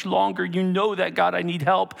for much longer. You know that, God, I need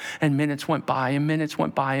help. And minutes went by, and minutes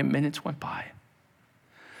went by, and minutes went by.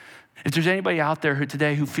 If there's anybody out there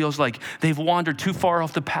today who feels like they've wandered too far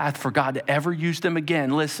off the path for God to ever use them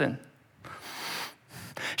again, listen.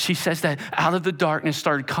 She says that out of the darkness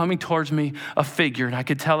started coming towards me a figure, and I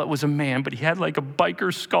could tell it was a man, but he had like a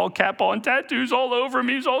biker skull cap on, tattoos all over him.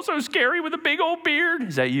 He was also scary with a big old beard.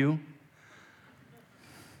 Is that you?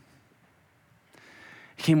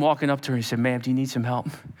 He came walking up to her and he said, ma'am, do you need some help?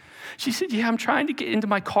 She said, yeah, I'm trying to get into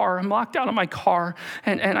my car. I'm locked out of my car,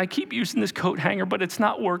 and I keep using this coat hanger, but it's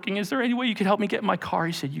not working. Is there any way you could help me get in my car?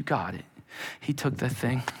 He said, you got it. He took the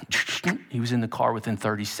thing. He was in the car within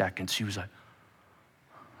 30 seconds. She was like,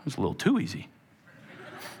 it was a little too easy.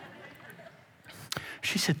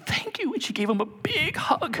 She said, thank you. And she gave him a big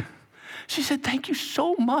hug. She said, thank you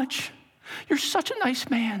so much. You're such a nice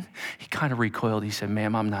man. He kind of recoiled. He said,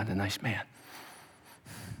 ma'am, I'm not a nice man.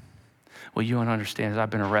 What you don't understand is I've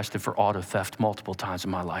been arrested for auto theft multiple times in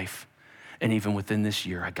my life. And even within this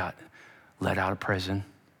year, I got let out of prison.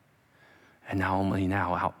 And now only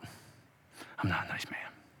now out. I'm not a nice man.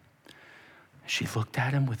 She looked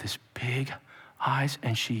at him with his big eyes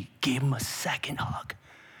and she gave him a second hug.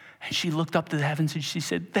 And she looked up to the heavens and she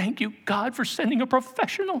said, thank you, God, for sending a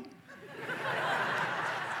professional.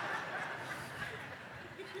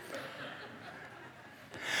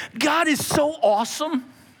 God is so awesome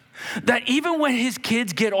that even when his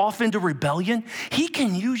kids get off into rebellion, he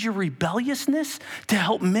can use your rebelliousness to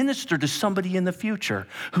help minister to somebody in the future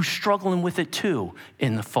who's struggling with it too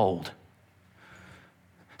in the fold.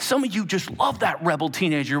 Some of you just love that rebel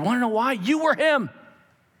teenager. Want to know why? You were him.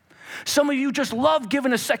 Some of you just love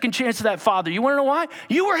giving a second chance to that father. You want to know why?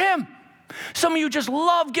 You were him. Some of you just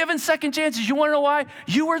love giving second chances. You want to know why?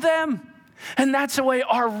 You were them. And that's the way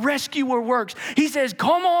our rescuer works. He says,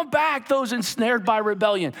 come on back, those ensnared by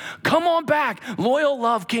rebellion. Come on back. Loyal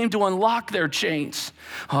love came to unlock their chains.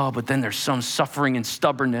 Oh, but then there's some suffering and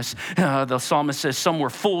stubbornness. The psalmist says some were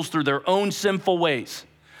fools through their own sinful ways.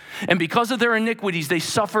 And because of their iniquities, they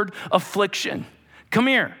suffered affliction. Come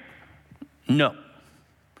here. No.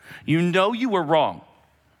 You know you were wrong.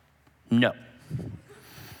 No.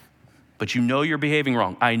 But you know you're behaving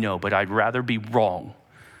wrong. I know, but I'd rather be wrong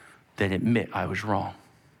than admit I was wrong.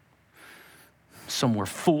 Some were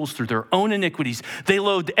fools through their own iniquities. They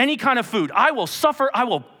loathed any kind of food. I will suffer. I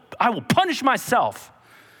will punish myself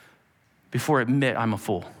before I admit I'm a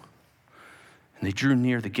fool. And they drew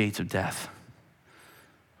near the gates of death.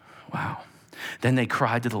 Wow. Then they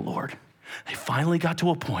cried to the Lord. They finally got to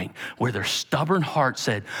a point where their stubborn heart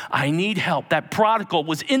said, I need help. That prodigal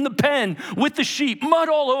was in the pen with the sheep, mud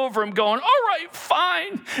all over him, going, all right,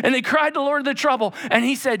 fine. And they cried to the Lord of the trouble. And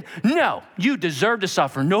he said, no, you deserve to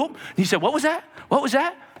suffer. Nope. And he said, what was that? What was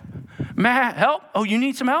that? Matt, help? Oh, you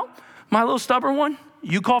need some help? My little stubborn one?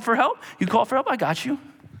 You call for help? You call for help? I got you.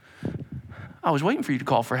 I was waiting for you to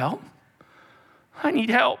call for help. I need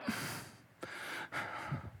help.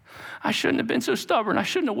 I shouldn't have been so stubborn. I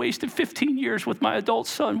shouldn't have wasted 15 years with my adult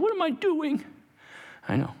son. What am I doing?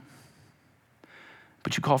 I know.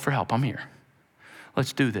 But you call for help. I'm here.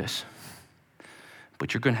 Let's do this.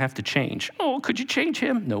 But you're going to have to change. Oh, could you change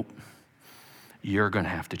him? Nope. You're going to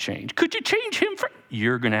have to change. Could you change him?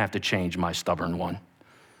 You're going to have to change, my stubborn one.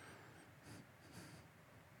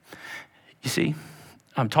 You see,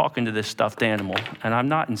 I'm talking to this stuffed animal, and I'm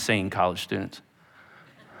not insane, college students.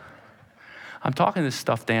 I'm talking to this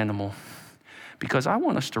stuffed animal because I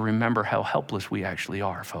want us to remember how helpless we actually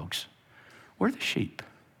are, folks. We're the sheep.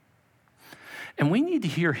 And we need to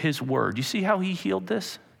hear his word. You see how he healed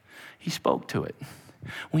this? He spoke to it.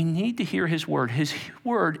 We need to hear his word. His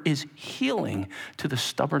word is healing to the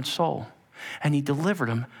stubborn soul. And he delivered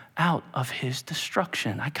him out of his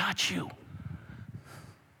destruction. I got you.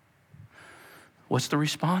 What's the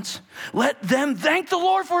response? Let them thank the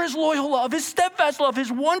Lord for his loyal love, his steadfast love,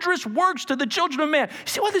 his wondrous works to the children of man. You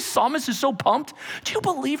see why this psalmist is so pumped? Do you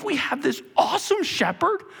believe we have this awesome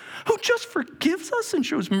shepherd who just forgives us and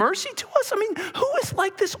shows mercy to us? I mean, who is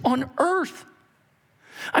like this on earth?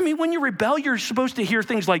 I mean, when you rebel, you're supposed to hear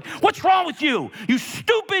things like, what's wrong with you, you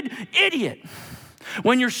stupid idiot?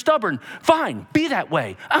 When you're stubborn, fine, be that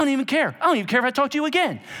way. I don't even care. I don't even care if I talk to you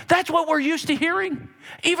again. That's what we're used to hearing,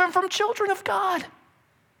 even from children of God.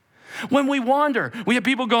 When we wander, we have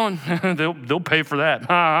people going, they'll pay for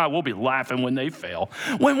that. We'll be laughing when they fail.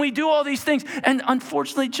 When we do all these things, and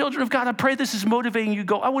unfortunately, children of God, I pray this is motivating you to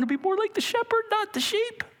go, I want to be more like the shepherd, not the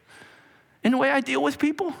sheep, in the way I deal with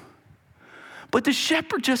people. But the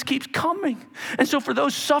shepherd just keeps coming. And so for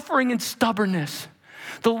those suffering in stubbornness,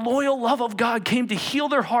 the loyal love of God came to heal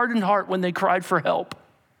their hardened heart when they cried for help.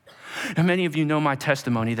 And many of you know my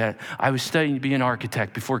testimony that I was studying to be an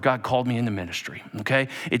architect before God called me into ministry, okay?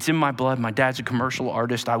 It's in my blood. My dad's a commercial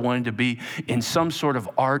artist. I wanted to be in some sort of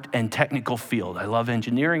art and technical field. I love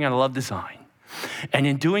engineering and I love design. And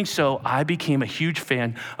in doing so, I became a huge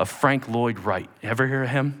fan of Frank Lloyd Wright. Ever hear of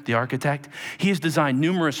him, the architect? He has designed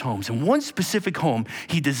numerous homes. And one specific home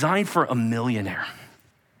he designed for a millionaire.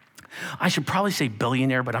 I should probably say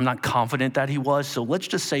billionaire, but I'm not confident that he was. So let's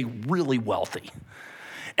just say really wealthy.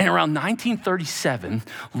 And around 1937,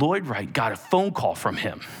 Lloyd Wright got a phone call from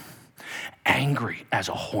him, angry as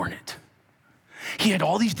a hornet. He had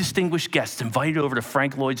all these distinguished guests invited over to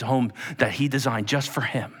Frank Lloyd's home that he designed just for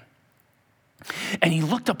him. And he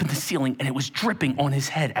looked up at the ceiling and it was dripping on his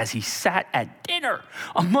head as he sat at dinner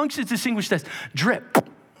amongst his distinguished guests, drip,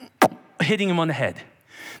 hitting him on the head.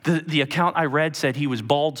 The account I read said he was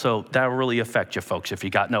bald, so that'll really affect you folks if you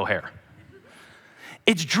got no hair.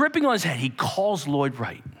 It's dripping on his head. He calls Lloyd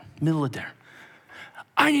Wright, middle of dinner.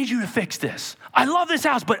 I need you to fix this. I love this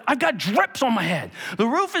house, but I've got drips on my head. The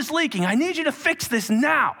roof is leaking. I need you to fix this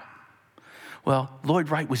now. Well, Lloyd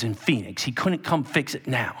Wright was in Phoenix. He couldn't come fix it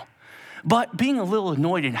now. But being a little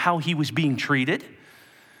annoyed at how he was being treated,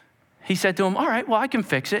 he said to him, all right, well, I can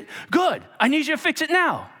fix it. Good. I need you to fix it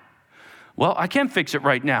now. Well, I can fix it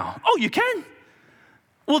right now. Oh, you can?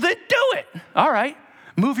 Well, then do it. All right.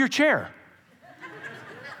 Move your chair.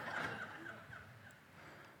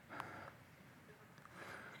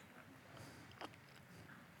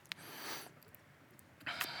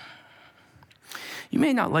 You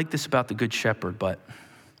may not like this about the Good Shepherd, but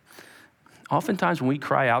oftentimes when we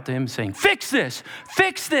cry out to him saying, fix this,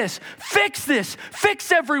 fix this, fix this, fix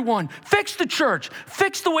everyone, fix the church,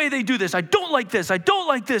 fix the way they do this. I don't like this, I don't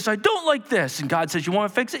like this, I don't like this. And God says, you want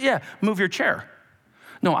to fix it? Yeah, move your chair.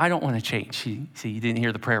 No, I don't want to change. See, you didn't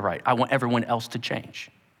hear the prayer right. I want everyone else to change.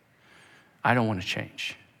 I don't want to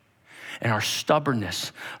change. And our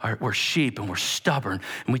stubbornness, we're sheep and we're stubborn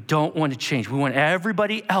and we don't want to change. We want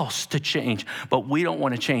everybody else to change, but we don't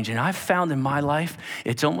want to change. And I've found in my life,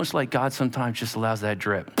 it's almost like God sometimes just allows that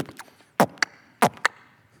drip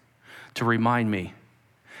to remind me,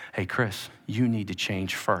 hey, Chris, you need to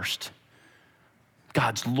change first.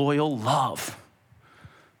 God's loyal love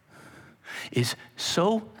is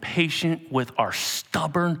so patient with our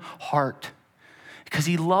stubborn heart, because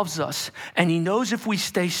he loves us and he knows if we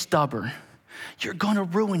stay stubborn, you're going to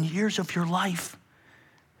ruin years of your life.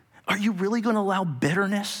 Are you really going to allow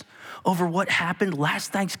bitterness over what happened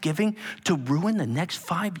last Thanksgiving to ruin the next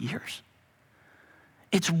 5 years?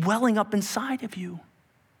 It's welling up inside of you.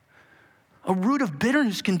 A root of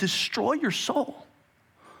bitterness can destroy your soul.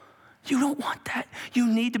 You don't want that. You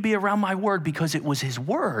need to be around my word because it was his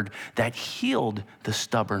word that healed the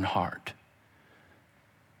stubborn heart.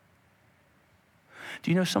 Do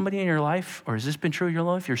you know somebody in your life, or has this been true in your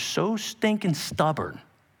life? You're so stinking stubborn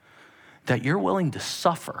that you're willing to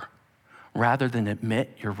suffer rather than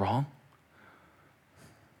admit you're wrong.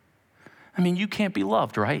 I mean, you can't be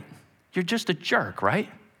loved, right? You're just a jerk, right?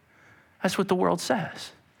 That's what the world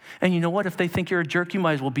says. And you know what? If they think you're a jerk, you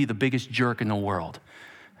might as well be the biggest jerk in the world.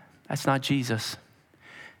 That's not Jesus.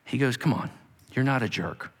 He goes, come on, you're not a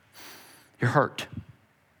jerk. You're hurt.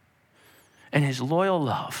 And his loyal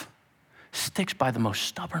love sticks by the most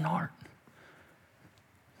stubborn heart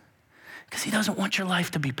because he doesn't want your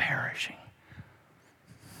life to be perishing.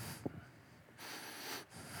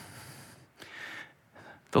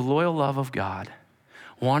 The loyal love of God,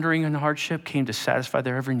 wandering in hardship, came to satisfy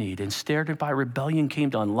their every need. Ensnared by rebellion, came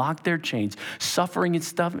to unlock their chains. Suffering and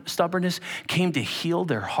stubbornness came to heal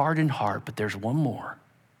their hardened heart. But there's one more.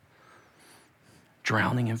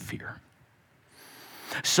 Drowning in fear.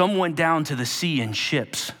 Some went down to the sea in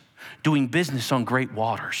ships, doing business on great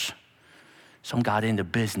waters. Some got into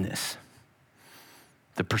business,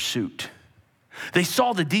 the pursuit. They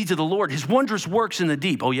saw the deeds of the Lord, his wondrous works in the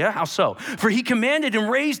deep. Oh yeah, how so? For he commanded and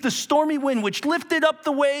raised the stormy wind, which lifted up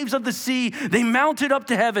the waves of the sea. They mounted up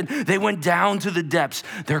to heaven. They went down to the depths.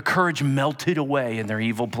 Their courage melted away in their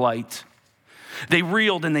evil plight. They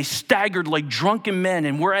reeled and they staggered like drunken men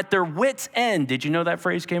and were at their wits' end. Did you know that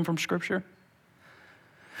phrase came from Scripture?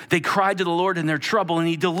 They cried to the Lord in their trouble, and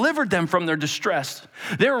he delivered them from their distress.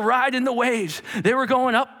 They were riding the waves. They were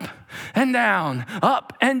going up and down,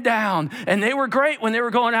 and they were great when they were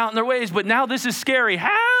going out in their waves, but now this is scary.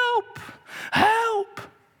 Help! Help!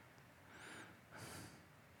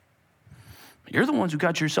 You're the ones who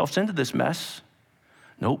got yourselves into this mess.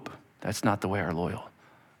 Nope, that's not the way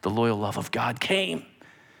the loyal love of God came.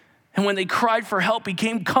 And when they cried for help, he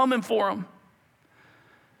came coming for them.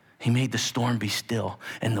 He made the storm be still,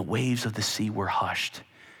 and the waves of the sea were hushed.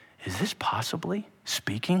 Is this possibly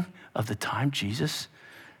speaking of the time Jesus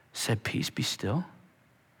said, peace, be still?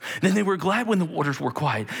 Then they were glad when the waters were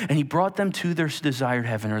quiet, and he brought them to their desired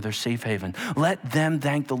heaven or their safe haven. Let them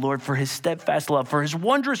thank the Lord for his steadfast love, for his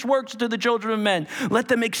wondrous works to the children of men. Let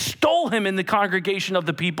them extol him in the congregation of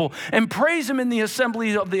the people and praise him in the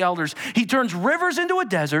assembly of the elders. He turns rivers into a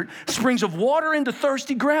desert, springs of water into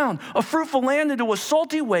thirsty ground, a fruitful land into a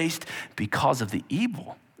salty waste because of the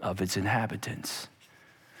evil of its inhabitants.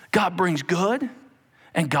 God brings good,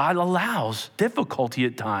 and God allows difficulty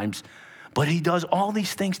at times, but he does all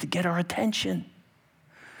these things to get our attention.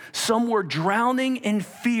 Some were drowning in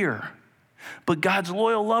fear, but God's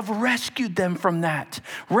loyal love rescued them from that,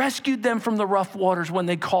 rescued them from the rough waters when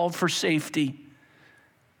they called for safety.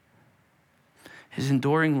 His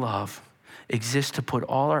enduring love exists to put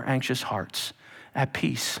all our anxious hearts at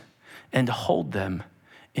peace and to hold them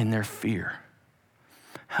in their fear.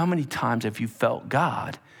 How many times have you felt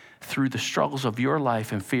God through the struggles of your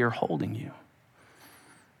life and fear holding you?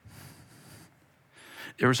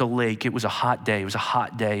 There was a lake. It was a hot day. It was a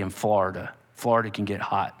hot day in Florida. Florida can get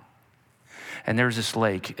hot. And there's this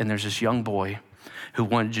lake, and there's this young boy who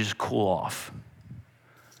wanted to just cool off.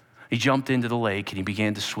 He jumped into the lake, and he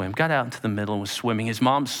began to swim, got out into the middle and was swimming. His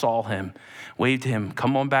mom saw him, waved to him,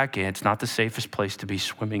 come on back in. It's not the safest place to be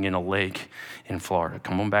swimming in a lake in Florida.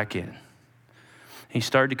 Come on back in. He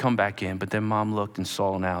started to come back in, but then mom looked and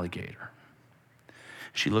saw an alligator.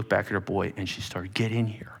 She looked back at her boy, and she started, get in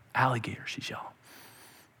here. Alligator, she's yelling.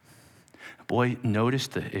 The boy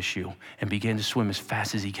noticed the issue and began to swim as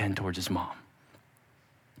fast as he can towards his mom.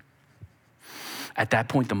 At that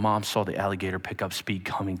point, the mom saw the alligator pick up speed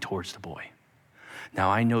coming towards the boy. Now,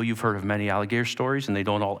 I know you've heard of many alligator stories, and they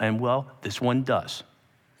don't all end well. This one does.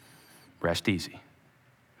 Rest easy.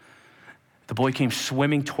 The boy came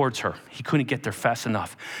swimming towards her. He couldn't get there fast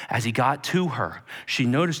enough. As he got to her, she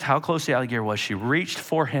noticed how close the alligator was. She reached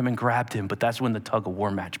for him and grabbed him, but that's when the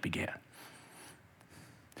tug-of-war match began.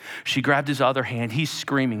 She grabbed his other hand. He's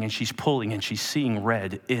screaming, and she's pulling, and she's seeing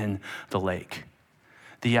red in the lake.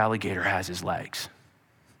 The alligator has his legs.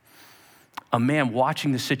 A man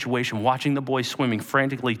watching the situation, watching the boy swimming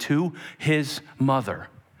frantically to his mother,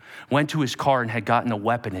 went to his car and had gotten a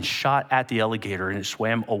weapon and shot at the alligator, and it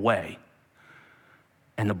swam away.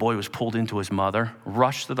 And the boy was pulled into his mother,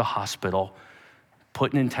 rushed to the hospital,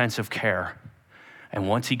 put in intensive care. And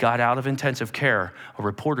once he got out of intensive care, a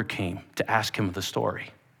reporter came to ask him the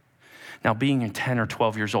story. Now, being 10 or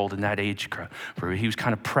 12 years old in that age group, he was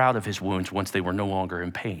kind of proud of his wounds once they were no longer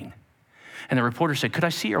in pain. And the reporter said, could I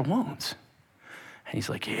see your wounds? And he's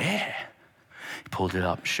like, yeah. He pulled it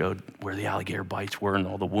up, showed where the alligator bites were and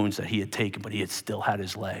all the wounds that he had taken, but he had still had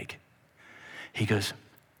his leg. He goes,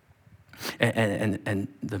 and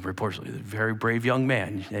the reporter's like, a very brave young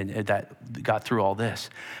man and that got through all this.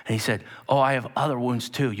 And he said, oh, I have other wounds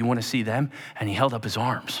too. You want to see them? And he held up his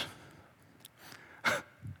arms.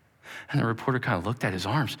 And the reporter kind of looked at his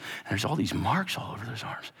arms, and there's all these marks all over those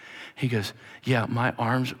arms. He goes, yeah, my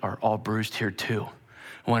arms are all bruised here too.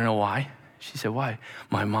 Want to know why? She said, why?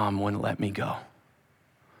 My mom wouldn't let me go.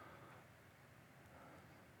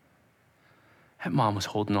 That mom was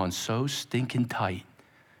holding on so stinking tight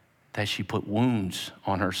that she put wounds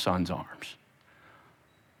on her son's arms.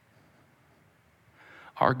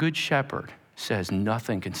 Our good shepherd says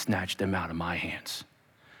nothing can snatch them out of my hands.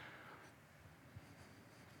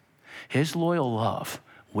 His loyal love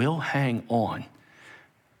will hang on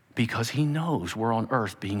because he knows we're on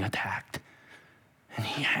earth being attacked. And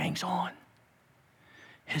he hangs on.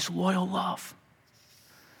 His loyal love.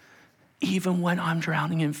 Even when I'm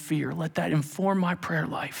drowning in fear, let that inform my prayer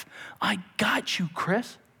life. I got you,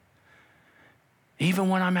 Chris. Even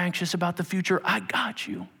when I'm anxious about the future, I got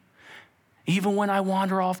you. Even when I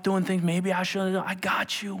wander off doing things maybe I shouldn't have, I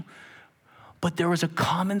got you. But there was a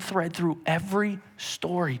common thread through every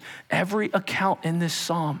story, every account in this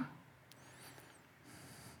psalm.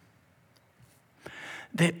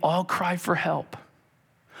 They all cry for help,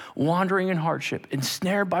 wandering in hardship,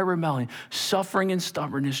 ensnared by rebellion, suffering in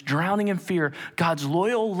stubbornness, drowning in fear. God's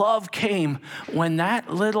loyal love came when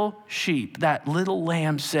that little sheep, that little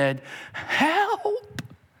lamb said, help,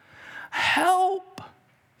 help.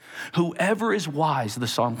 Whoever is wise, the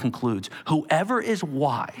psalm concludes, whoever is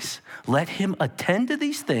wise, let him attend to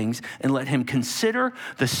these things and let him consider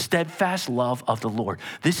the steadfast love of the Lord.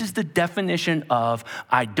 This is the definition of,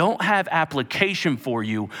 I don't have application for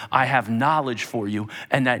you, I have knowledge for you,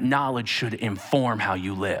 and that knowledge should inform how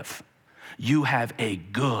you live. You have a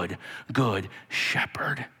good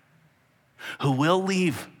shepherd who will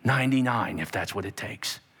leave 99, if that's what it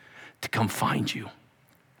takes, to come find you,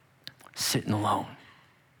 sitting alone.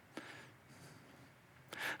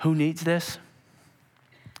 Who needs this?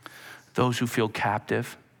 Those who feel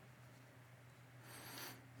captive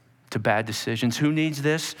to bad decisions. Who needs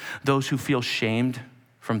this? Those who feel shamed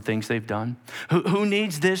from things they've done. Who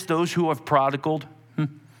needs this? Those who have prodigaled.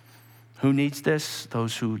 Who needs this?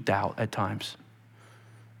 Those who doubt at times.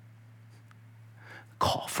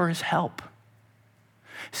 Call for his help.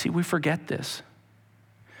 See, we forget this.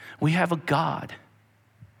 We have a God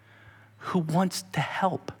who wants to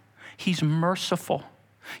help. He's merciful.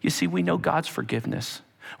 You see, we know God's forgiveness.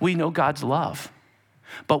 We know God's love.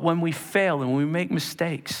 But when we fail and when we make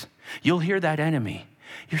mistakes, you'll hear that enemy.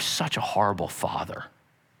 You're such a horrible father.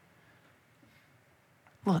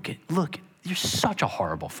 Look, you're such a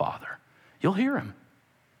horrible father. You'll hear him.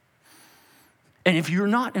 And if you're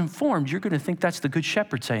not informed, you're going to think that's the good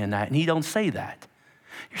shepherd saying that, and he don't say that.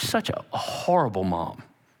 You're such a horrible mom.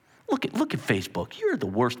 Look at Facebook. You're the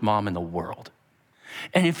worst mom in the world.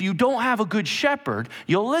 And if you don't have a good shepherd,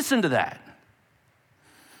 you'll listen to that.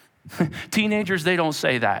 Teenagers, they don't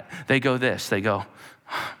say that. They go this. They go,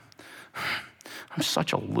 I'm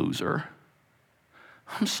such a loser.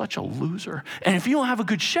 I'm such a loser. And if you don't have a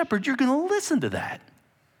good shepherd, you're going to listen to that.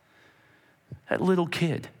 That little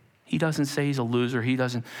kid, he doesn't say he's a loser. He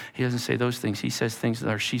doesn't say those things. He says things,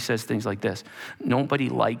 or she says things like this. Nobody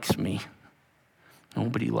likes me.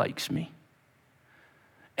 Nobody likes me.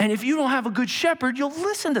 And if you don't have a good shepherd, you'll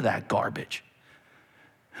listen to that garbage.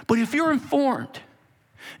 But if you're informed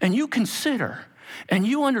and you consider and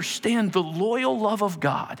you understand the loyal love of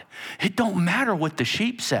God, it don't matter what the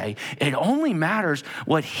sheep say. It only matters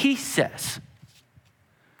what he says.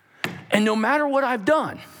 And no matter what I've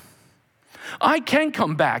done, I can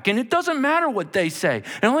come back. And it doesn't matter what they say.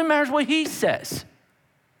 It only matters what he says.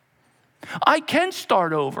 I can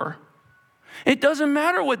start over. It doesn't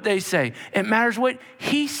matter what they say. It matters what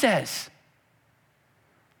he says.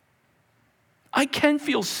 I can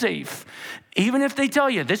feel safe. Even if they tell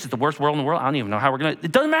you, this is the worst world in the world, I don't even know how we're going to,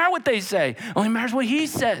 it doesn't matter what they say. It only matters what he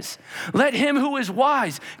says. Let him who is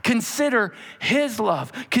wise consider his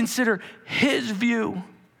love, consider his view,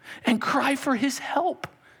 and cry for his help.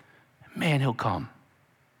 Man, he'll come.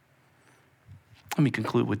 Let me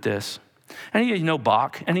conclude with this. Any of you know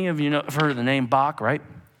Bach? Any of you have heard of the name Bach, right?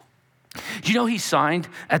 Do you know he signed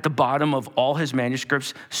at the bottom of all his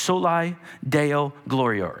manuscripts, Soli Deo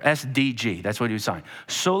Gloria, or SDG. That's what he was signed.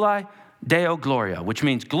 Soli Deo Gloria, which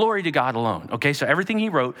means glory to God alone. Okay, so everything he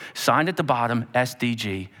wrote, signed at the bottom,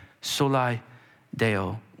 SDG, Soli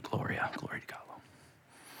Deo Gloria, glory to God alone.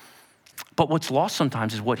 But what's lost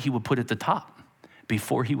sometimes is what he would put at the top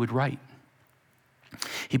before he would write.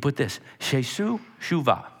 He put this, Jesus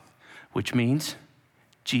Shuva, which means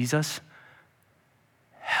Jesus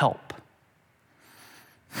help.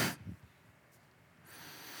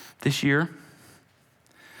 This year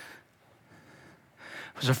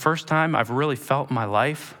was the first time I've really felt in my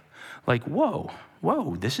life like, whoa,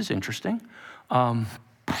 this is interesting. I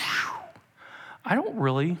don't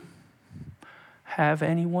really have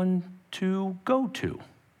anyone to go to.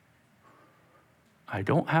 I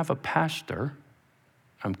don't have a pastor.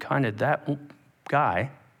 I'm kind of that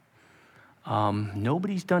guy.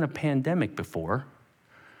 Nobody's done a pandemic before.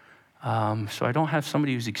 So I don't have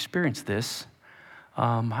somebody who's experienced this.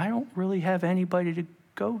 I don't really have anybody to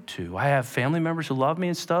go to. I have family members who love me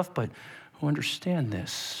and stuff, but who understand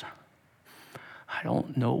this. I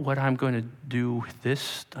don't know what I'm going to do with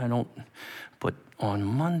this. But on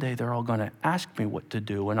Monday, they're all going to ask me what to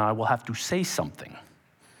do, and I will have to say something.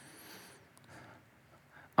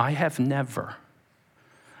 I have never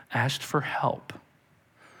asked for help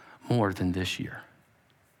more than this year.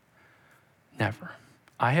 Never.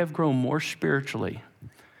 I have grown more spiritually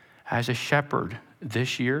as a shepherd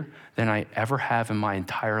this year than I ever have in my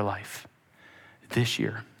entire life. This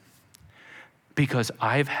year. Because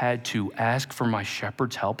I've had to ask for my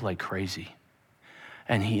shepherd's help like crazy.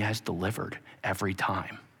 And he has delivered every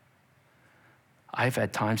time. I've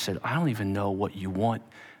at times said, I don't even know what you want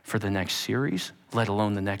for the next series, let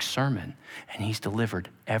alone the next sermon. And he's delivered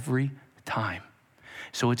every time.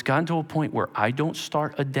 So it's gotten to a point where I don't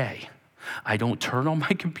start a day. I don't turn on my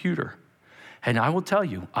computer. And I will tell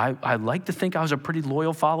you, I like to think I was a pretty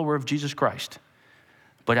loyal follower of Jesus Christ.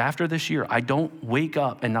 But after this year, I don't wake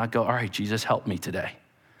up and not go, all right, Jesus, help me today.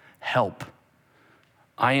 Help.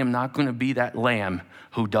 I am not going to be that lamb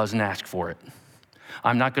who doesn't ask for it.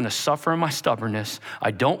 I'm not going to suffer in my stubbornness.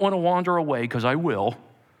 I don't want to wander away because I will.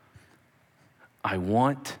 I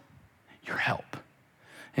want your help.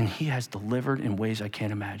 And he has delivered in ways I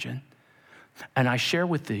can't imagine. And I share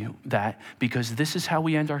with you that because this is how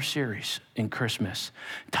we end our series in Christmas.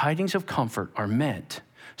 Tidings of comfort are meant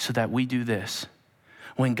so that we do this.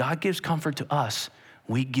 When God gives comfort to us,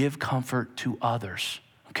 we give comfort to others,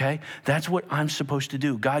 okay? That's what I'm supposed to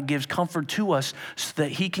do. God gives comfort to us so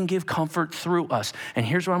that he can give comfort through us. And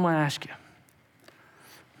here's what I'm going to ask you.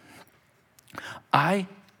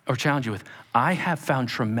 Challenge you with, I have found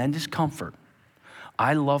tremendous comfort.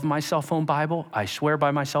 I love my cell phone Bible. I swear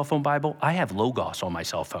by my cell phone Bible. I have Logos on my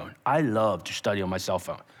cell phone. I love to study on my cell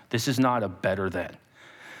phone. This is not a better than.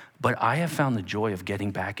 But I have found the joy of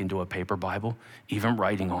getting back into a paper Bible, even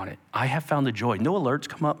writing on it. I have found the joy. No alerts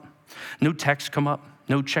come up. No texts come up.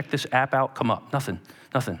 No check this app out come up. Nothing.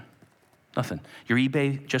 Your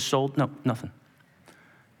eBay just sold? No, nothing.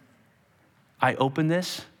 I open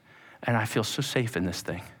this and I feel so safe in this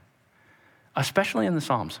thing, especially in the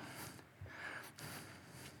Psalms.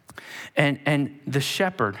 And the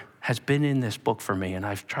shepherd has been in this book for me, and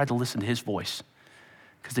I've tried to listen to his voice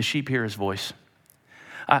because the sheep hear his voice.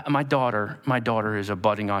 My daughter is a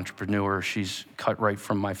budding entrepreneur. She's cut right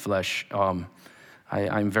from my flesh.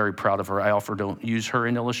 I'm very proud of her. I often don't use her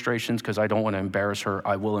in illustrations because I don't want to embarrass her.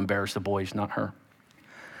 I will embarrass the boys, not her.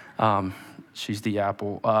 She's the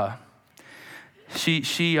apple.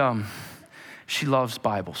 She loves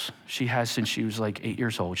Bibles. She has since she was like 8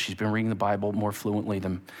 years old. She's been reading the Bible more fluently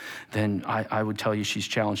than I would tell you. She's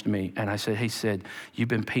challenged me. And I said, hey, Sid, you've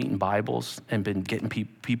been painting Bibles and been getting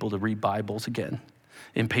people to read Bibles again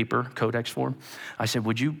in paper, codex form. I said,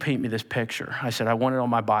 would you paint me this picture? I said, I want it on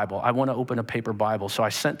my Bible. I want to open a paper Bible. So I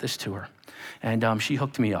sent this to her. And she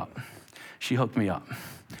hooked me up.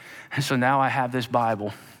 And so now I have this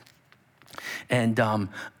Bible. And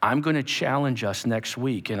I'm going to challenge us next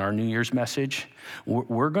week in our New Year's message.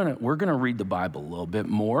 We're going to read the Bible a little bit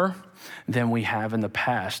more than we have in the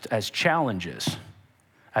past as challenges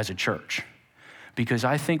as a church. Because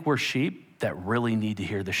I think we're sheep that really need to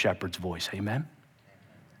hear the shepherd's voice. Amen?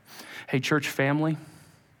 Hey, church family,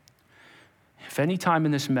 if any time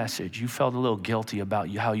in this message you felt a little guilty about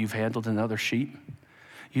how you've handled another sheep,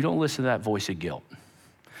 you don't listen to that voice of guilt.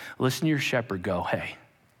 Listen to your shepherd go, hey,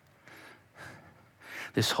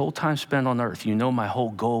 this whole time spent on earth, you know my whole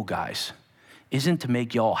goal, guys, isn't to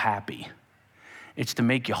make y'all happy. It's to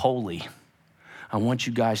make you holy. I want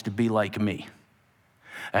you guys to be like me.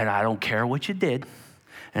 And I don't care what you did,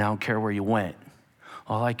 and I don't care where you went.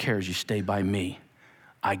 All I care is you stay by me.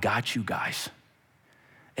 I got you guys.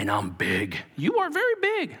 And I'm big. You are very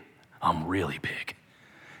big. I'm really big.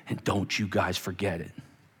 And don't you guys forget it.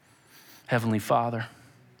 Heavenly Father,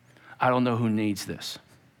 I don't know who needs this.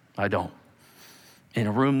 I don't. In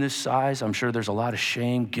a room this size, I'm sure there's a lot of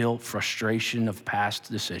shame, guilt, frustration of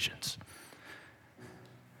past decisions.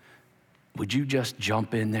 would you just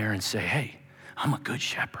jump in there and say, hey, I'm a good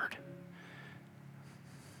shepherd.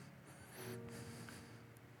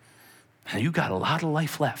 And you got a lot of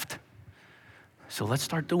life left. So let's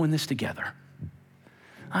start doing this together.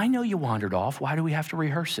 I know you wandered off. Why do we have to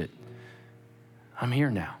rehearse it? I'm here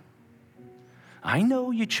now. I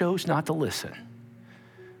know you chose not to listen,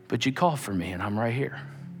 but you called for me and I'm right here.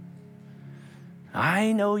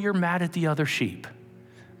 I know you're mad at the other sheep,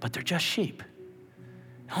 but they're just sheep.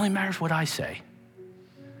 It only matters what I say.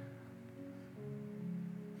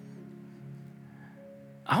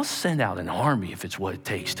 I'll send out an army if it's what it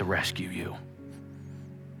takes to rescue you.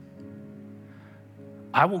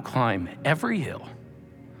 I will climb every hill.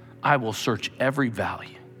 I will search every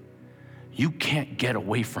valley. You can't get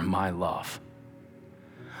away from my love.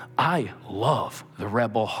 I love the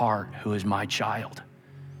rebel heart who is my child.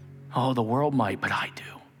 Oh, the world might, but I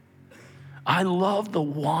do. I love the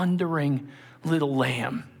wandering little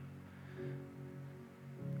lamb.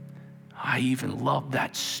 I even love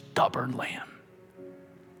that stubborn lamb.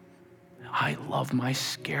 I love my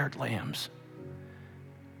scared lambs.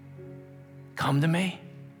 Come to me.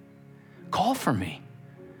 Call for me.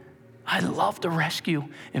 I love the rescue.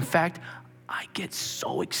 In fact, I get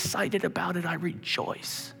so excited about it, I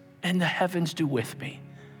rejoice. And the heavens do with me.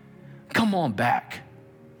 Come on back.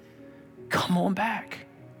 Come on back.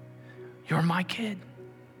 You're my kid.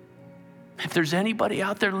 If there's anybody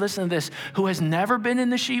out there listening to this who has never been in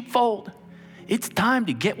the sheepfold, it's time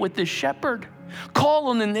to get with this shepherd. Call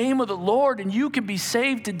on the name of the Lord and you can be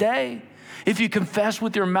saved today. If you confess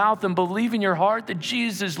with your mouth and believe in your heart that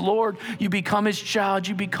Jesus is Lord, you become his child,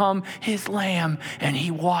 you become his lamb, and he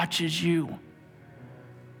watches you.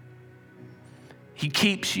 He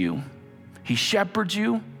keeps you, he shepherds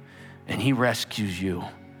you, and he rescues you.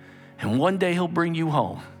 And one day he'll bring you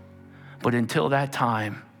home. But until that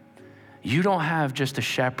time, you don't have just a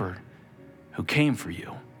shepherd who came for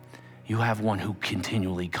you. You have one who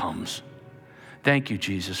continually comes. Thank you,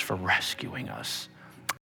 Jesus, for rescuing us.